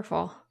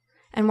 Wonderful.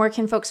 And where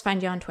can folks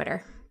find you on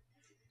Twitter?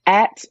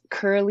 At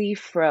Curly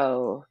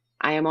Fro.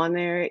 I am on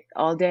there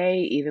all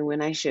day, even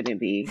when I shouldn't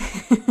be.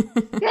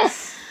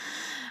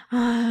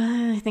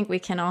 I think we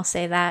can all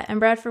say that. And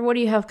Bradford, what do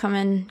you have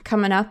coming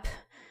up?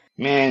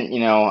 Man,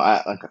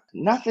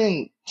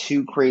 nothing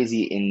too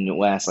crazy in the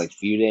last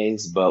few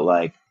days,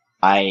 but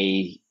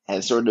I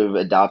have sort of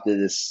adopted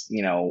this,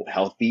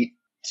 health beat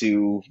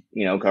to,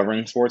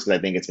 covering sports because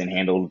I think it's been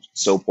handled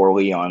so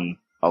poorly on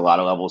a lot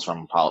of levels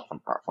from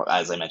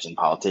as I mentioned,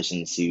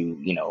 politicians to,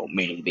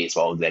 Major League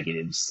Baseball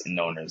executives and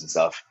owners and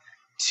stuff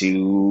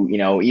to,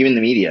 even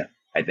the media,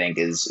 I think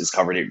is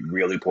covered it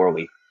really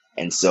poorly.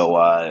 And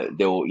so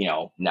there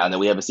will, now that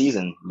we have a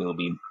season, there will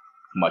be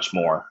much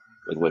more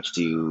with which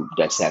to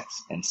dissect.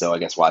 And so I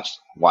guess watch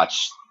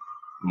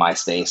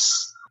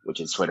MySpace, which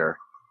is Twitter,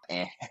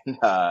 and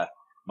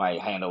my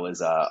handle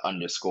is _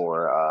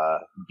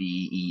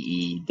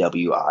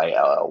 BEEWILLY.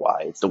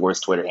 It's the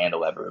worst Twitter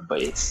handle ever,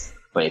 but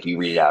if you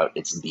read it out,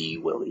 it's B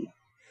Willie.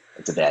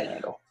 It's a bad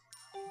handle.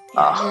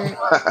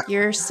 Yeah,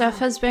 your stuff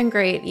has been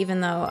great,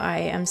 even though I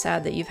am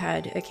sad that you've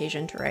had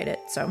occasion to write it.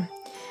 So,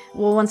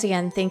 well, once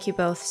again, thank you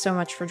both so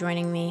much for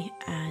joining me,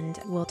 and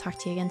we'll talk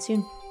to you again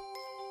soon.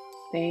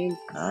 Thanks.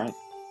 All right.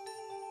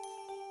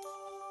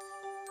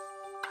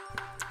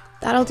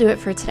 That'll do it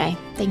for today.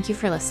 Thank you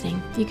for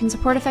listening. You can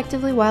support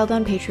Effectively Wild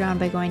on Patreon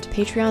by going to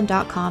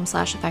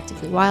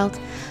patreon.com/effectivelywild.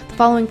 The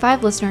following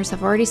 5 listeners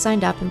have already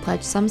signed up and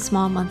pledged some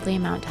small monthly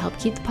amount to help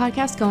keep the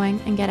podcast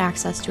going and get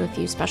access to a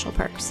few special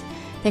perks.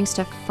 Thanks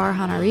to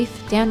Farhan Arif,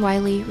 Dan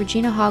Wiley,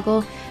 Regina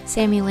Hoggle,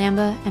 Sammy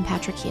Lamba, and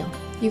Patrick Heel.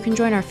 You can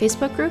join our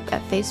Facebook group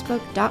at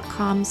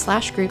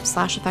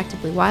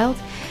facebook.com/group/effectivelywild,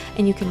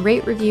 and you can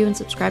rate, review, and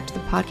subscribe to the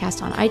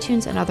podcast on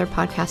iTunes and other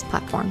podcast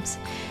platforms.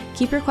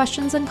 Keep your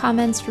questions and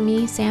comments for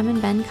me, Sam,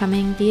 and Ben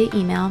coming via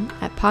email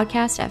at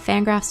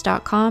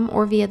podcast@fangraphs.com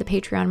or via the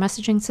Patreon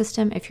messaging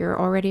system if you're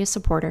already a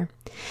supporter.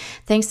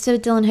 Thanks to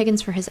Dylan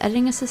Higgins for his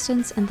editing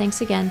assistance, and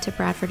thanks again to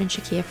Bradford and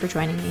Shakia for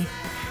joining me.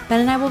 Ben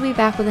and I will be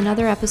back with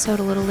another episode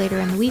a little later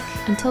in the week.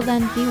 Until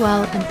then, be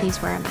well and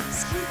please wear a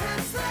mask.